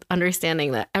and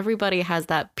understanding that everybody has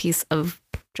that piece of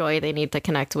joy they need to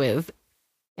connect with.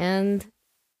 And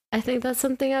I think that's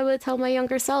something I would tell my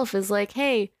younger self is like,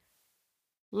 hey,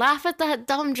 laugh at that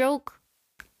dumb joke.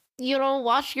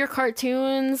 Watch your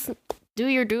cartoons, do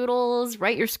your doodles,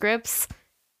 write your scripts,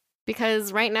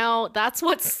 because right now that's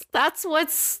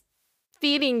what's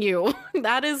feeding you.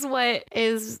 That is what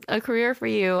is a career for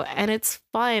you, and it's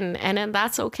fun, and then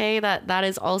that's okay. That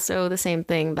is also the same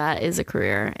thing. That is a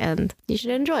career, and you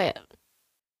should enjoy it.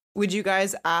 Would you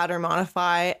guys add or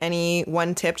modify any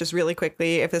one tip just really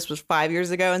quickly if this was 5 years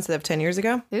ago instead of 10 years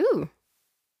ago? Ooh.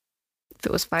 If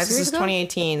it was 5 years ago? This is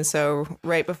 2018, so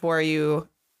right before you...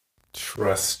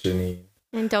 Trust Jenine.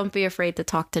 And don't be afraid to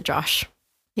talk to Josh.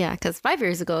 Yeah, because 5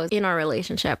 years ago in our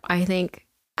relationship, I think,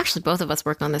 actually both of us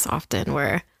work on this often,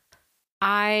 where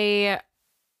I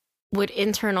would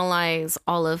internalize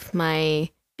all of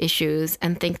my issues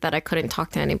and think that I couldn't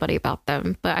talk to anybody about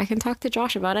them, but I can talk to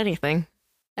Josh about anything.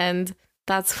 And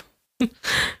that's,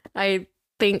 I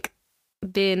think,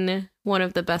 been one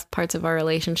of the best parts of our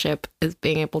relationship, is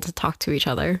being able to talk to each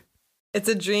other. It's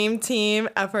a dream team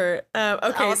effort.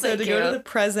 Okay, so to go to the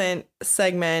present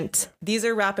segment, these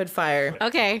are rapid fire.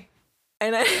 Okay.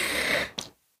 And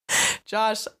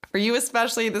Josh, for you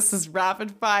especially, this is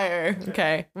rapid fire.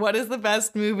 Okay. What is the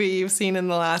best movie you've seen in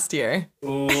the last year?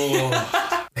 Oh,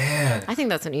 man. I think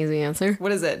that's an easy answer.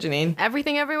 What is it, Jenine?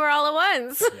 Everything Everywhere All at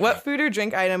Once. What food or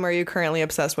drink item are you currently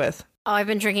obsessed with? Oh, I've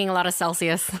been drinking a lot of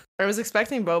Celsius. I was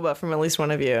expecting boba from at least one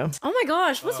of you. Oh my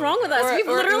gosh, what's wrong with us? Or- We've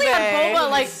or literally ube. had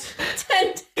boba like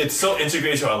 10. It's so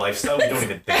integrated to our lifestyle, we don't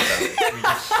even think about it. We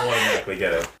just automatically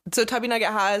get it. So Tubby Nugget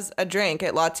has a drink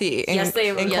at Lati in Yes,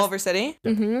 Culver City.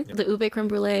 The ube creme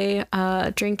brulee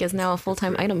drink is now a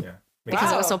full-time item. Yeah.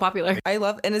 because it was so popular. I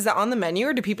love, and is that on the menu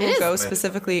or do people go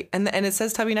specifically? And it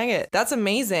says Tubby Nugget. That's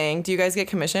amazing. Do you guys get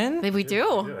commission? We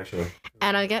do. Actually.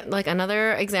 And I get like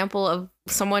another example of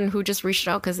someone who just reached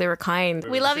out because they were kind.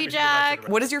 We love you, Jack.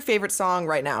 What is your favorite song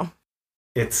right now?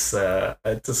 It's a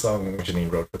song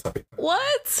Jenine wrote for Tubby.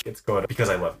 What? It's called Because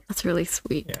I Love You. That's really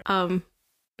sweet. Yeah.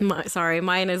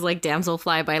 Mine is like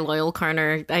Damselfly by Loyal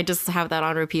Carner. I just have that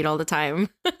on repeat all the time.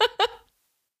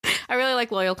 I really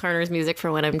like Loyal Carner's music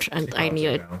for when I need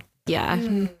it.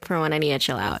 Yeah, for when I need to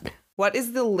chill out. What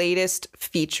is the latest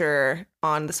feature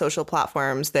on the social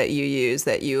platforms that you use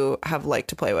that you have liked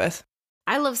to play with?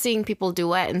 I love seeing people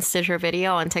duet and Stitcher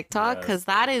video on TikTok because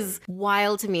that is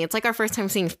wild to me. It's like our first time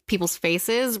seeing people's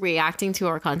faces reacting to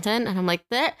our content. And I'm like,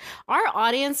 our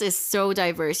audience is so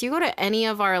diverse. You go to any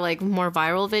of our like more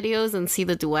viral videos and see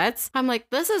the duets. I'm like,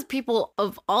 this is people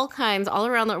of all kinds, all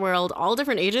around the world, all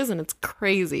different ages. And it's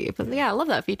crazy. But yeah, I love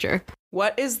that feature.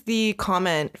 What is the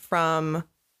comment from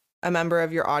a member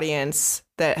of your audience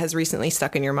that has recently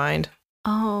stuck in your mind?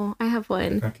 Oh, I have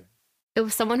one. Okay. It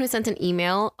was someone who sent an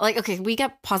email. Like, okay, we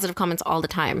get positive comments all the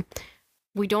time.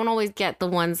 We don't always get the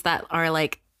ones that are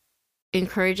like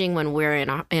encouraging when we're in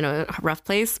a rough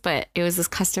place. But it was this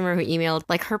customer who emailed,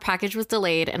 like her package was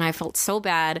delayed and I felt so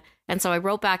bad. And so I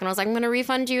wrote back and I was like, I'm going to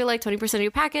refund you like 20% of your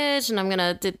package and I'm going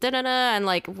to and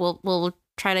like, we'll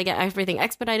try to get everything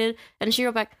expedited. And she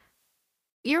wrote back,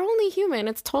 you're only human.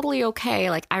 It's totally okay.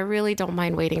 Like, I really don't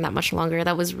mind waiting that much longer.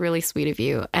 That was really sweet of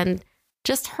you. And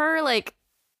just her like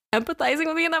empathizing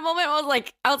with me in that moment, I was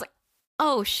like,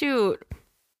 oh shoot,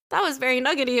 that was very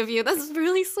nuggety of you. That's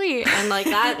really sweet. And like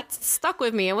that stuck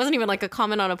with me. It wasn't even like a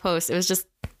comment on a post. It was just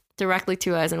directly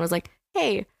to us and was like,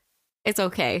 hey, it's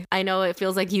okay. I know it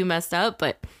feels like you messed up,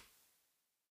 but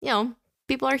you know,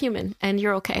 people are human and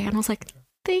you're okay. And I was like,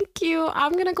 thank you.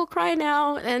 I'm going to go cry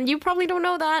now. And you probably don't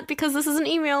know that because this is an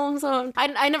email. So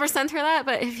I never sent her that.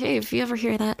 But if you ever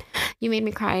hear that, you made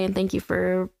me cry. And thank you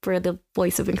for the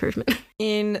voice of encouragement.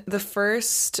 In the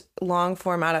first long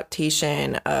form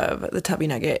adaptation of the Tubby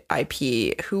Nugget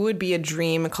IP, who would be a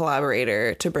dream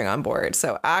collaborator to bring on board?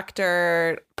 So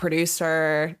actor,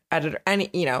 producer, editor, any,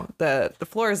 the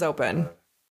floor is open.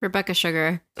 Rebecca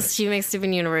Sugar. She makes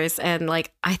Steven Universe. And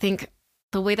like, I think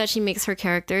the way that she makes her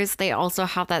characters, they also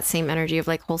have that same energy of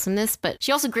like wholesomeness, but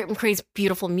she also creates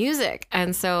beautiful music.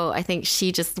 And so I think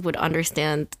she just would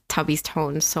understand Tubby's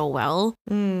tone so well.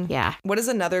 Yeah. What is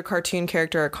another cartoon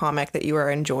character or comic that you are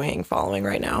enjoying following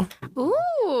right now?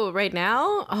 Ooh, right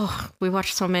now? Oh, we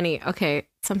watch so many. Okay,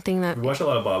 something that... We watch a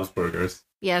lot of Bob's Burgers.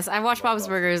 Yes, I watch Bob's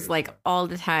Burgers like all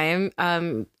the time.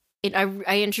 I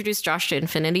introduced Josh to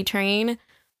Infinity Train,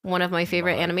 one of my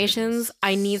favorite animations.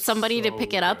 I need somebody to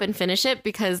pick it up and finish it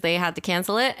because they had to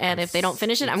cancel it. And if they don't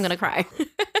finish it, I'm going to cry.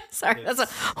 Sorry, that's a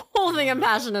whole thing I'm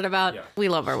passionate about. Yeah. We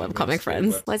love our webcomic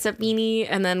friends. What's up, Beanie?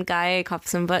 And then Guy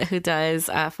Kopsumbutt, who does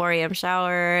 4 a.m.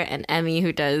 Shower, and Emmy,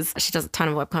 she does a ton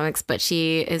of webcomics, but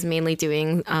she is mainly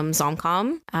doing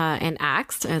Zomcom and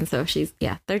Axed. And so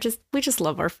we just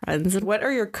love our friends. What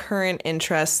are your current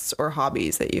interests or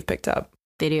hobbies that you've picked up?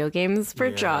 Video games for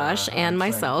Josh and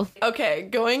myself. Okay,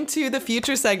 going to the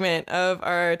future segment of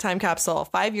our time capsule.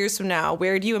 5 years from now,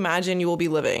 where do you imagine you will be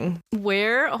living?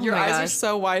 Where? Oh Your my eyes gosh. are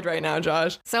so wide right now,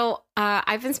 Josh. So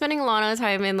I've been spending a lot of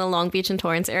time in the Long Beach and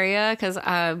Torrance area because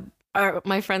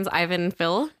my friends Ivan and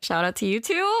Phil, shout out to you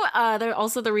too. They're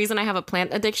also the reason I have a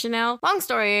plant addiction now. Long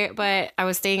story, but I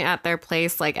was staying at their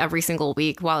place like every single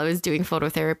week while I was doing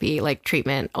phototherapy like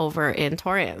treatment over in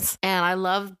Torrance. And I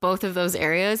love both of those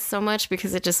areas so much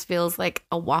because it just feels like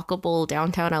a walkable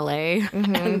downtown LA.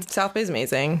 Mm-hmm. And South Bay is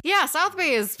amazing. Yeah, South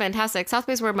Bay is fantastic. South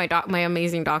Bay is where my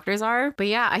amazing doctors are. But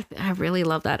yeah, I really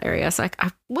love that area. So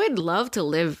I would love to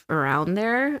live around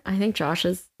there. I think Josh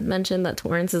has mentioned that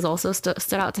Torrance has also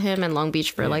stood out to him, and Long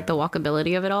Beach for like the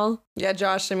walkability of it all. Yeah,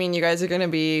 Josh, I mean, you guys are going to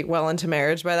be well into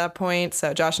marriage by that point.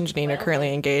 So Josh and Jenine are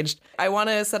currently engaged. I want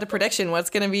to set a prediction. What's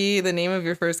going to be the name of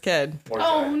your first kid?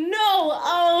 Oh, no.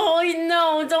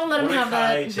 Don't let him have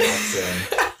that.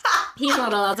 Jackson. He's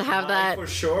not allowed to have that. For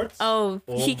short? Oh,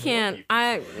 he can't.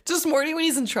 Just Morty when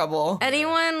he's in trouble.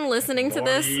 Anyone listening to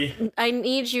this, I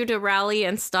need you to rally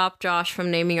and stop Josh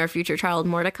from naming our future child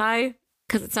Mordecai,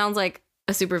 because it sounds like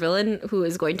a supervillain who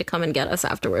is going to come and get us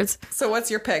afterwards. So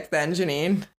what's your pick then,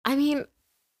 Jenine? I mean,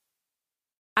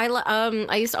 I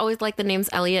used to always like the names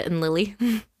Elliot and Lily.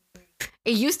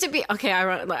 It used to be, okay,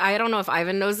 I don't know if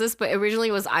Ivan knows this, but originally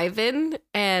it was Ivan,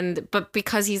 but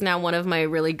because he's now one of my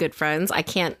really good friends, I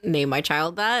can't name my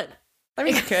child that. I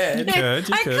mean, you could. I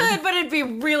could, but it'd be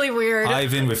really weird.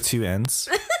 Ivan with 2 N's.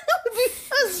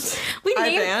 We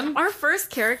Ivan? our first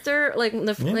character, like in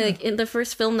the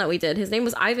first film that we did, his name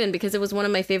was Ivan because it was one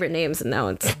of my favorite names, and now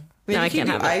it's Maybe now I you can't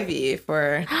could have do it. Ivy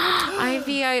for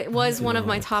Ivy was one of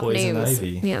my top Poison names.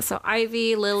 ivy. Yeah, so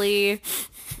Ivy, Lily,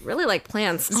 really like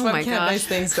plants. Oh my Nice gosh.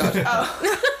 things, Josh.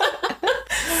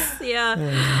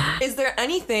 Yeah. Is there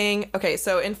anything? Okay,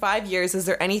 so in 5 years, is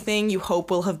there anything you hope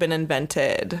will have been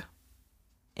invented?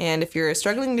 And if you're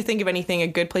struggling to think of anything, a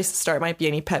good place to start might be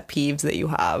any pet peeves that you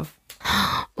have.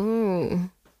 Ooh.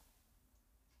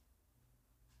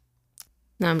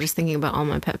 No, I'm just thinking about all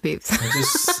my pet peeves.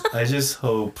 I just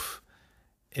hope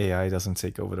AI doesn't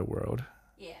take over the world.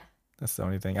 Yeah. That's the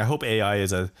only thing. I hope AI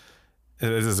is this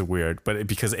is weird, but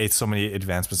because it's so many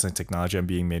advancements in technology are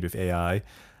being made with AI,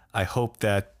 I hope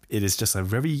that it is just a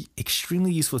very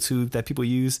extremely useful tool that people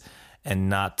use and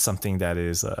not something that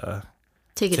is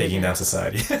taking down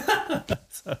society.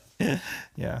 So,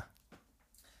 yeah.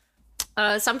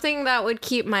 Something that would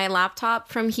keep my laptop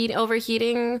from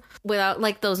overheating without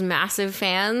like those massive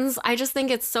fans. I just think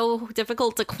it's so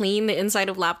difficult to clean the inside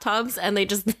of laptops, and they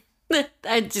just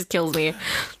it just kills me.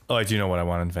 Oh, I do know what I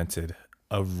want invented.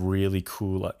 A really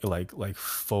cool like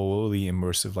fully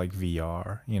immersive like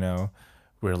VR,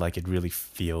 where like it really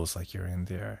feels like you're in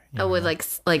there. With like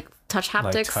touch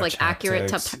haptics, touch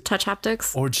accurate haptics. touch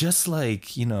haptics. Or just like,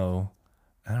 I don't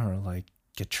know, like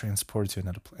get transported to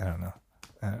another place. I don't know.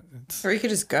 Or you could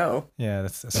just go. Yeah,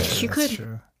 that's true. You That's could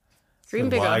true. dream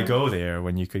big Why on go there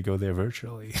when you could go there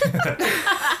virtually?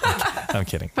 I'm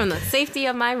kidding. from the safety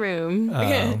of my room.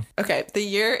 Okay, the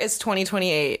year is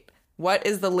 2028. What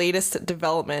is the latest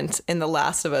development in the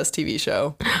Last of Us TV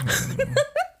show?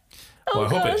 Well, I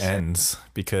hope it ends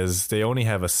because they only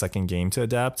have a second game to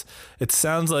adapt. It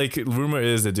sounds like rumor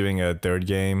is they're doing a third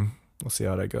game. We'll see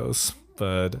how that goes.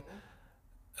 But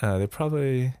they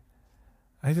probably,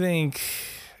 I think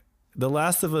the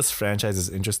Last of Us franchise is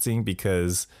interesting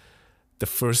because the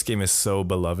first game is so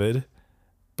beloved,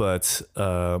 but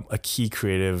a key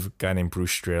creative guy named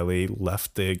Bruce Straley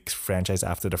left the franchise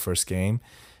after the first game.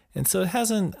 And so it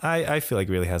hasn't, I feel like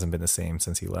it really hasn't been the same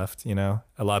since he left, A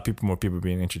lot of more people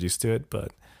being introduced to it,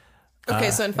 but. Okay,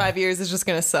 so in 5 years, it's just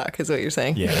going to suck, is what you're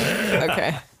saying? Yeah.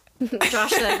 Okay.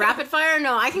 Josh said, rapid fire?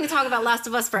 No, I can talk about Last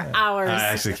of Us for hours. I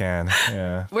actually can,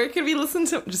 yeah. Where could we listen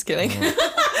to? Just kidding.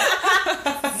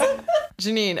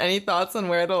 Jenine, any thoughts on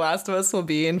where The Last of Us will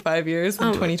be in 5 years in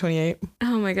 2028?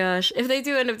 Oh my gosh. If they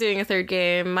do end up doing a third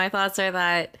game, my thoughts are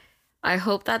that I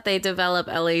hope that they develop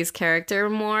Ellie's character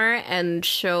more and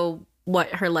show what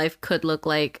her life could look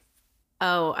like.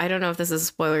 Oh, I don't know if this is a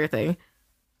spoiler thing.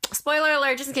 Spoiler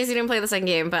alert, just in case you didn't play the second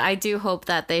game, but I do hope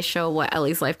that they show what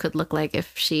Ellie's life could look like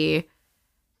if she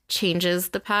changes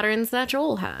the patterns that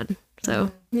Joel had.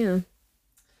 So, yeah.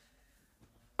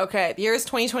 Okay, the year is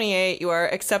 2028. You are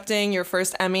accepting your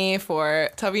first Emmy for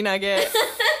Tubby Nugget.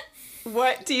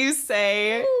 What do you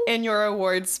say in your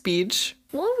award speech?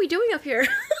 What are we doing up here?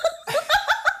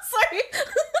 Sorry.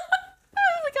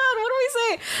 Oh my god, what do we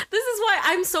say? This is why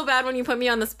I'm so bad when you put me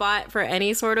on the spot for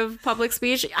any sort of public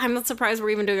speech. I'm not surprised we're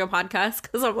even doing a podcast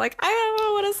because I'm like, I don't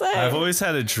know what to say. I've always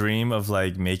had a dream of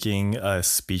like making a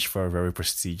speech for a very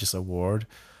prestigious award,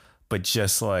 but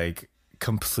just like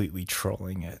completely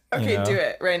trolling it. Okay, do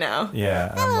it right now.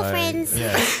 Yeah. Hello, friends.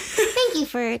 Yeah. Thank you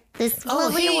for this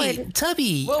lovely award.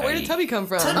 Tubby. Well, where did Tubby come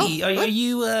from? Tubby, are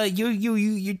you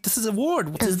this is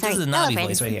award. This Sorry. is a Hello, naughty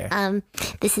friends. voice right here.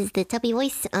 This is the Tubby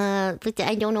voice. But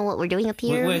I don't know what we're doing up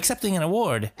here. We're accepting an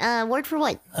award. Award for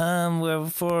what? We're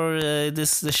for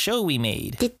the show we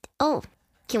made.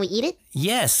 Can we eat it?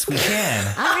 Yes, we can.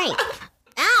 All right.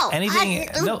 Ow! Anything-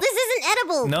 no. This isn't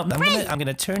edible. No, Friend. I'm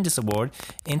gonna turn this award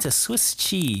into Swiss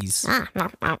cheese.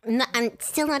 No, I'm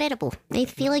still not edible. I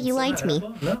feel like you lied to me.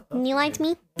 No. You lied to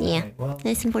me? Yeah. well.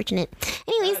 That's unfortunate.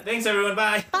 Anyways, Thanks everyone.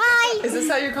 Bye. bye. Is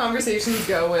this how your conversations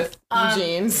go with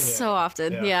Eugene? So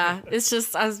often. Yeah. It's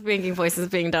just us making voices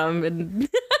being dumb and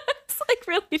it's like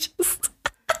really just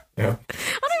Yeah.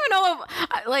 I don't even know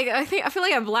I feel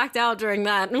like I blacked out during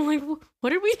that and I'm like, what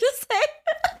did we just say?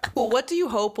 Well, what do you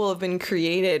hope will have been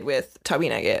created with Tubby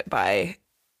Nugget by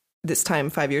this time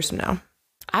 5 years from now?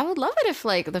 I would love it if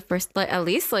at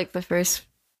least the first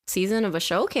season of a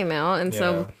show came out and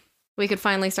so we could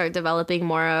finally start developing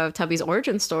more of Tubby's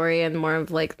origin story and more of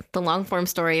like the long form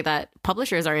story that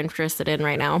publishers are interested in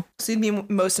right now. So you'd be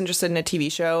most interested in a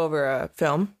TV show over a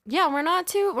film? Yeah, we're not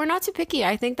too picky.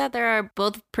 I think that there are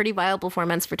both pretty viable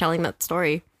formats for telling that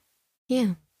story.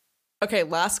 Yeah. Okay,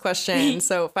 last question.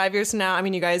 So 5 years from now, I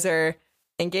mean, you guys are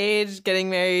engaged,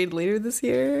 getting married later this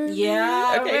year?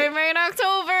 Yeah. Okay. We're married in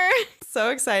October.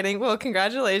 So exciting. Well,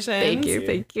 congratulations.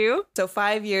 Thank you. So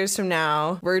 5 years from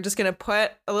now, we're just going to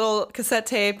put a little cassette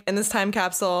tape in this time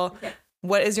capsule.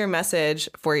 what is your message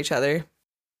for each other?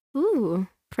 Ooh,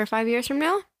 for 5 years from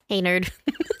now? Hey, nerd.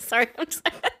 Sorry, I'm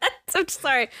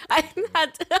sorry. I'm sorry.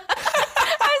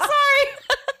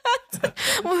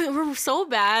 We're so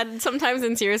bad. Sometimes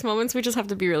in serious moments, we just have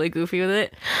to be really goofy with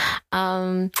it.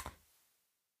 I'm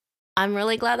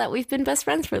really glad that we've been best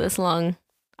friends for this long.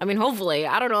 I mean, hopefully.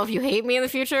 I don't know if you hate me in the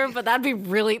future, but that'd be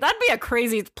a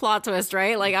crazy plot twist,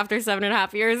 right? Like after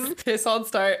 7.5 years. Okay, solid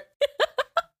start.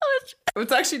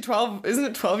 It's actually 12. Isn't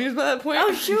it 12 years by that point?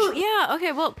 Oh, shoot. Yeah.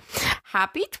 Okay. Well,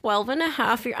 happy 12 and a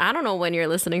half years. I don't know when you're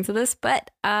listening to this,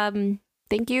 but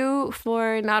thank you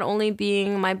for not only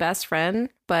being my best friend,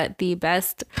 but the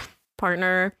best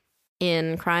partner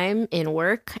in crime, in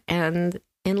work, and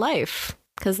in life.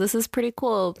 Because this is pretty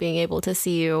cool being able to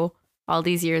see you all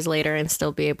these years later and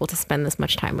still be able to spend this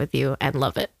much time with you and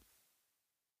love it.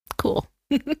 Cool.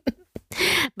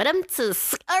 But I'm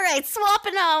just, all right,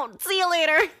 swapping out. See you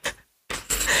later.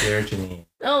 Dear Jenine,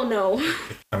 Oh, no.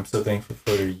 I'm so thankful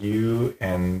for you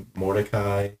and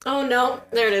Mordecai. Oh, no.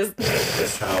 There it is.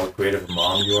 Just how great of a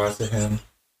mom you are to him.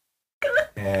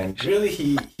 And really,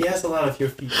 he has a lot of your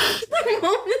features. The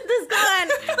moment is gone.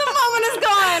 The moment is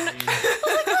gone.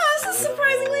 Oh my gosh, this is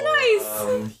surprisingly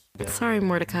nice. Sorry,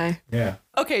 Mordecai. Yeah.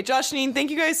 Okay, Josh, Jenine, thank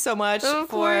you guys so much Of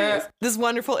for course. this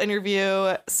wonderful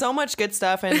interview. So much good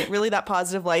stuff and really that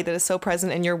positive light that is so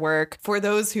present in your work. For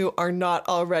those who are not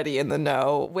already in the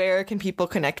know, where can people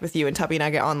connect with you and Tubby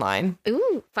Nugget online?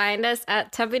 Ooh, find us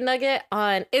at Tubby Nugget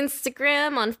on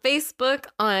Instagram, on Facebook,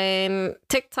 on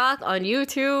TikTok, on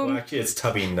YouTube. Well, actually, it's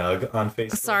Tubby Nug on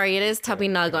Facebook. Sorry, it is Tubby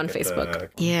Nug on Facebook.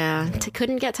 Yeah,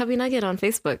 couldn't get Tubby Nugget on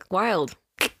Facebook. Wild.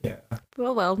 Yeah.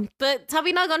 Well. But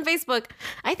Tubby Nug on Facebook.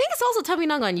 I think it's also Tubby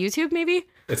Nug on YouTube, maybe?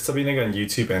 It's Tubby Nug on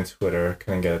YouTube and Twitter.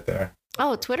 Couldn't get it there. Oh,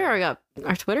 our Twitter got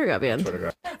banned.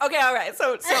 Twitter. Okay, all right.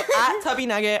 So at Tubby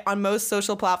Nugget on most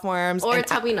social platforms. Or and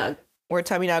Tubby Nug. or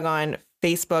Tubby Nug on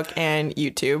Facebook and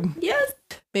YouTube. Yes.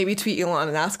 Maybe tweet Elon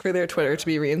and ask for their Twitter to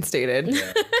be reinstated.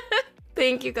 Yeah.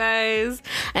 Thank you guys.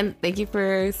 And thank you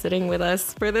for sitting with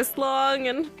us for this long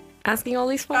and asking all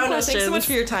these fun questions. Thanks so much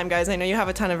for your time, guys. I know you have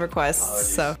a ton of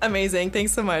requests. So amazing.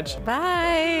 Thanks so much.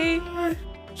 Bye.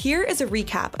 Here is a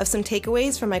recap of some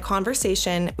takeaways from my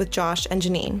conversation with Josh and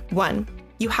Jenine. 1.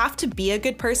 You have to be a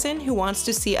good person who wants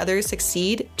to see others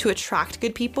succeed to attract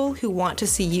good people who want to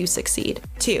see you succeed.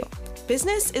 2.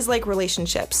 Business is like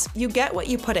relationships. You get what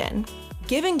you put in.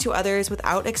 Giving to others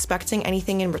without expecting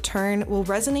anything in return will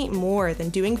resonate more than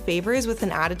doing favors with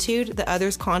an attitude that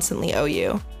others constantly owe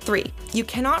you. 3. You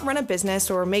cannot run a business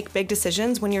or make big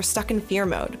decisions when you're stuck in fear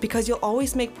mode because you'll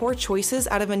always make poor choices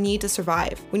out of a need to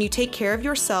survive. When you take care of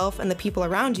yourself and the people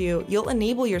around you, you'll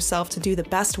enable yourself to do the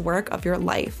best work of your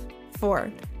life.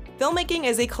 4. Filmmaking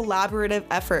is a collaborative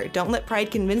effort. Don't let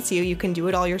pride convince you you can do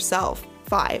it all yourself.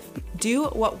 5. Do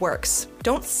what works.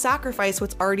 Don't sacrifice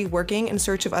what's already working in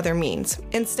search of other means.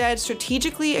 Instead,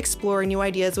 strategically explore new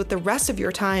ideas with the rest of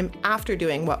your time after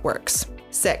doing what works.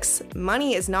 6.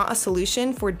 Money is not a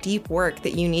solution for deep work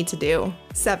that you need to do.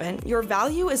 7. Your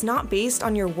value is not based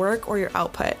on your work or your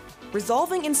output.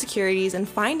 Resolving insecurities and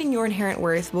finding your inherent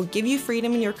worth will give you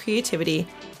freedom in your creativity,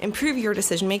 improve your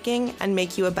decision-making, and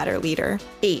make you a better leader.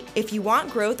 8. If you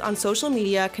want growth on social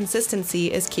media,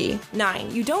 consistency is key.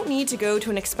 9. You don't need to go to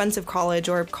an expensive college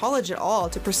or college at all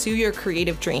to pursue your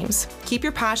creative dreams. Keep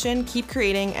your passion, keep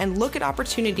creating, and look at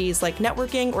opportunities like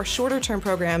networking or shorter-term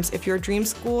programs if your dream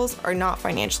schools are not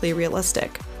financially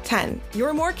realistic. 10.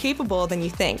 You're more capable than you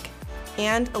think.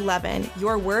 And 11,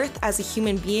 your worth as a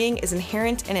human being is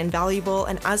inherent and invaluable,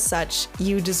 and as such,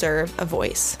 you deserve a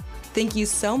voice. Thank you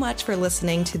so much for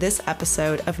listening to this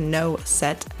episode of No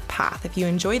Set Path. If you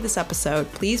enjoyed this episode,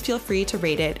 please feel free to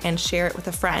rate it and share it with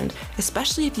a friend,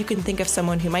 especially if you can think of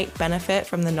someone who might benefit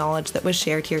from the knowledge that was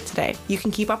shared here today. You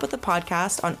can keep up with the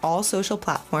podcast on all social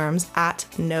platforms at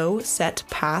No Set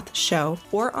Path Show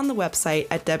or on the website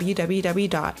at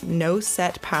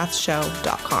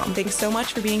www.nosetpathshow.com. Thanks so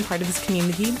much for being part of this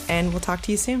community, and we'll talk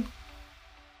to you soon.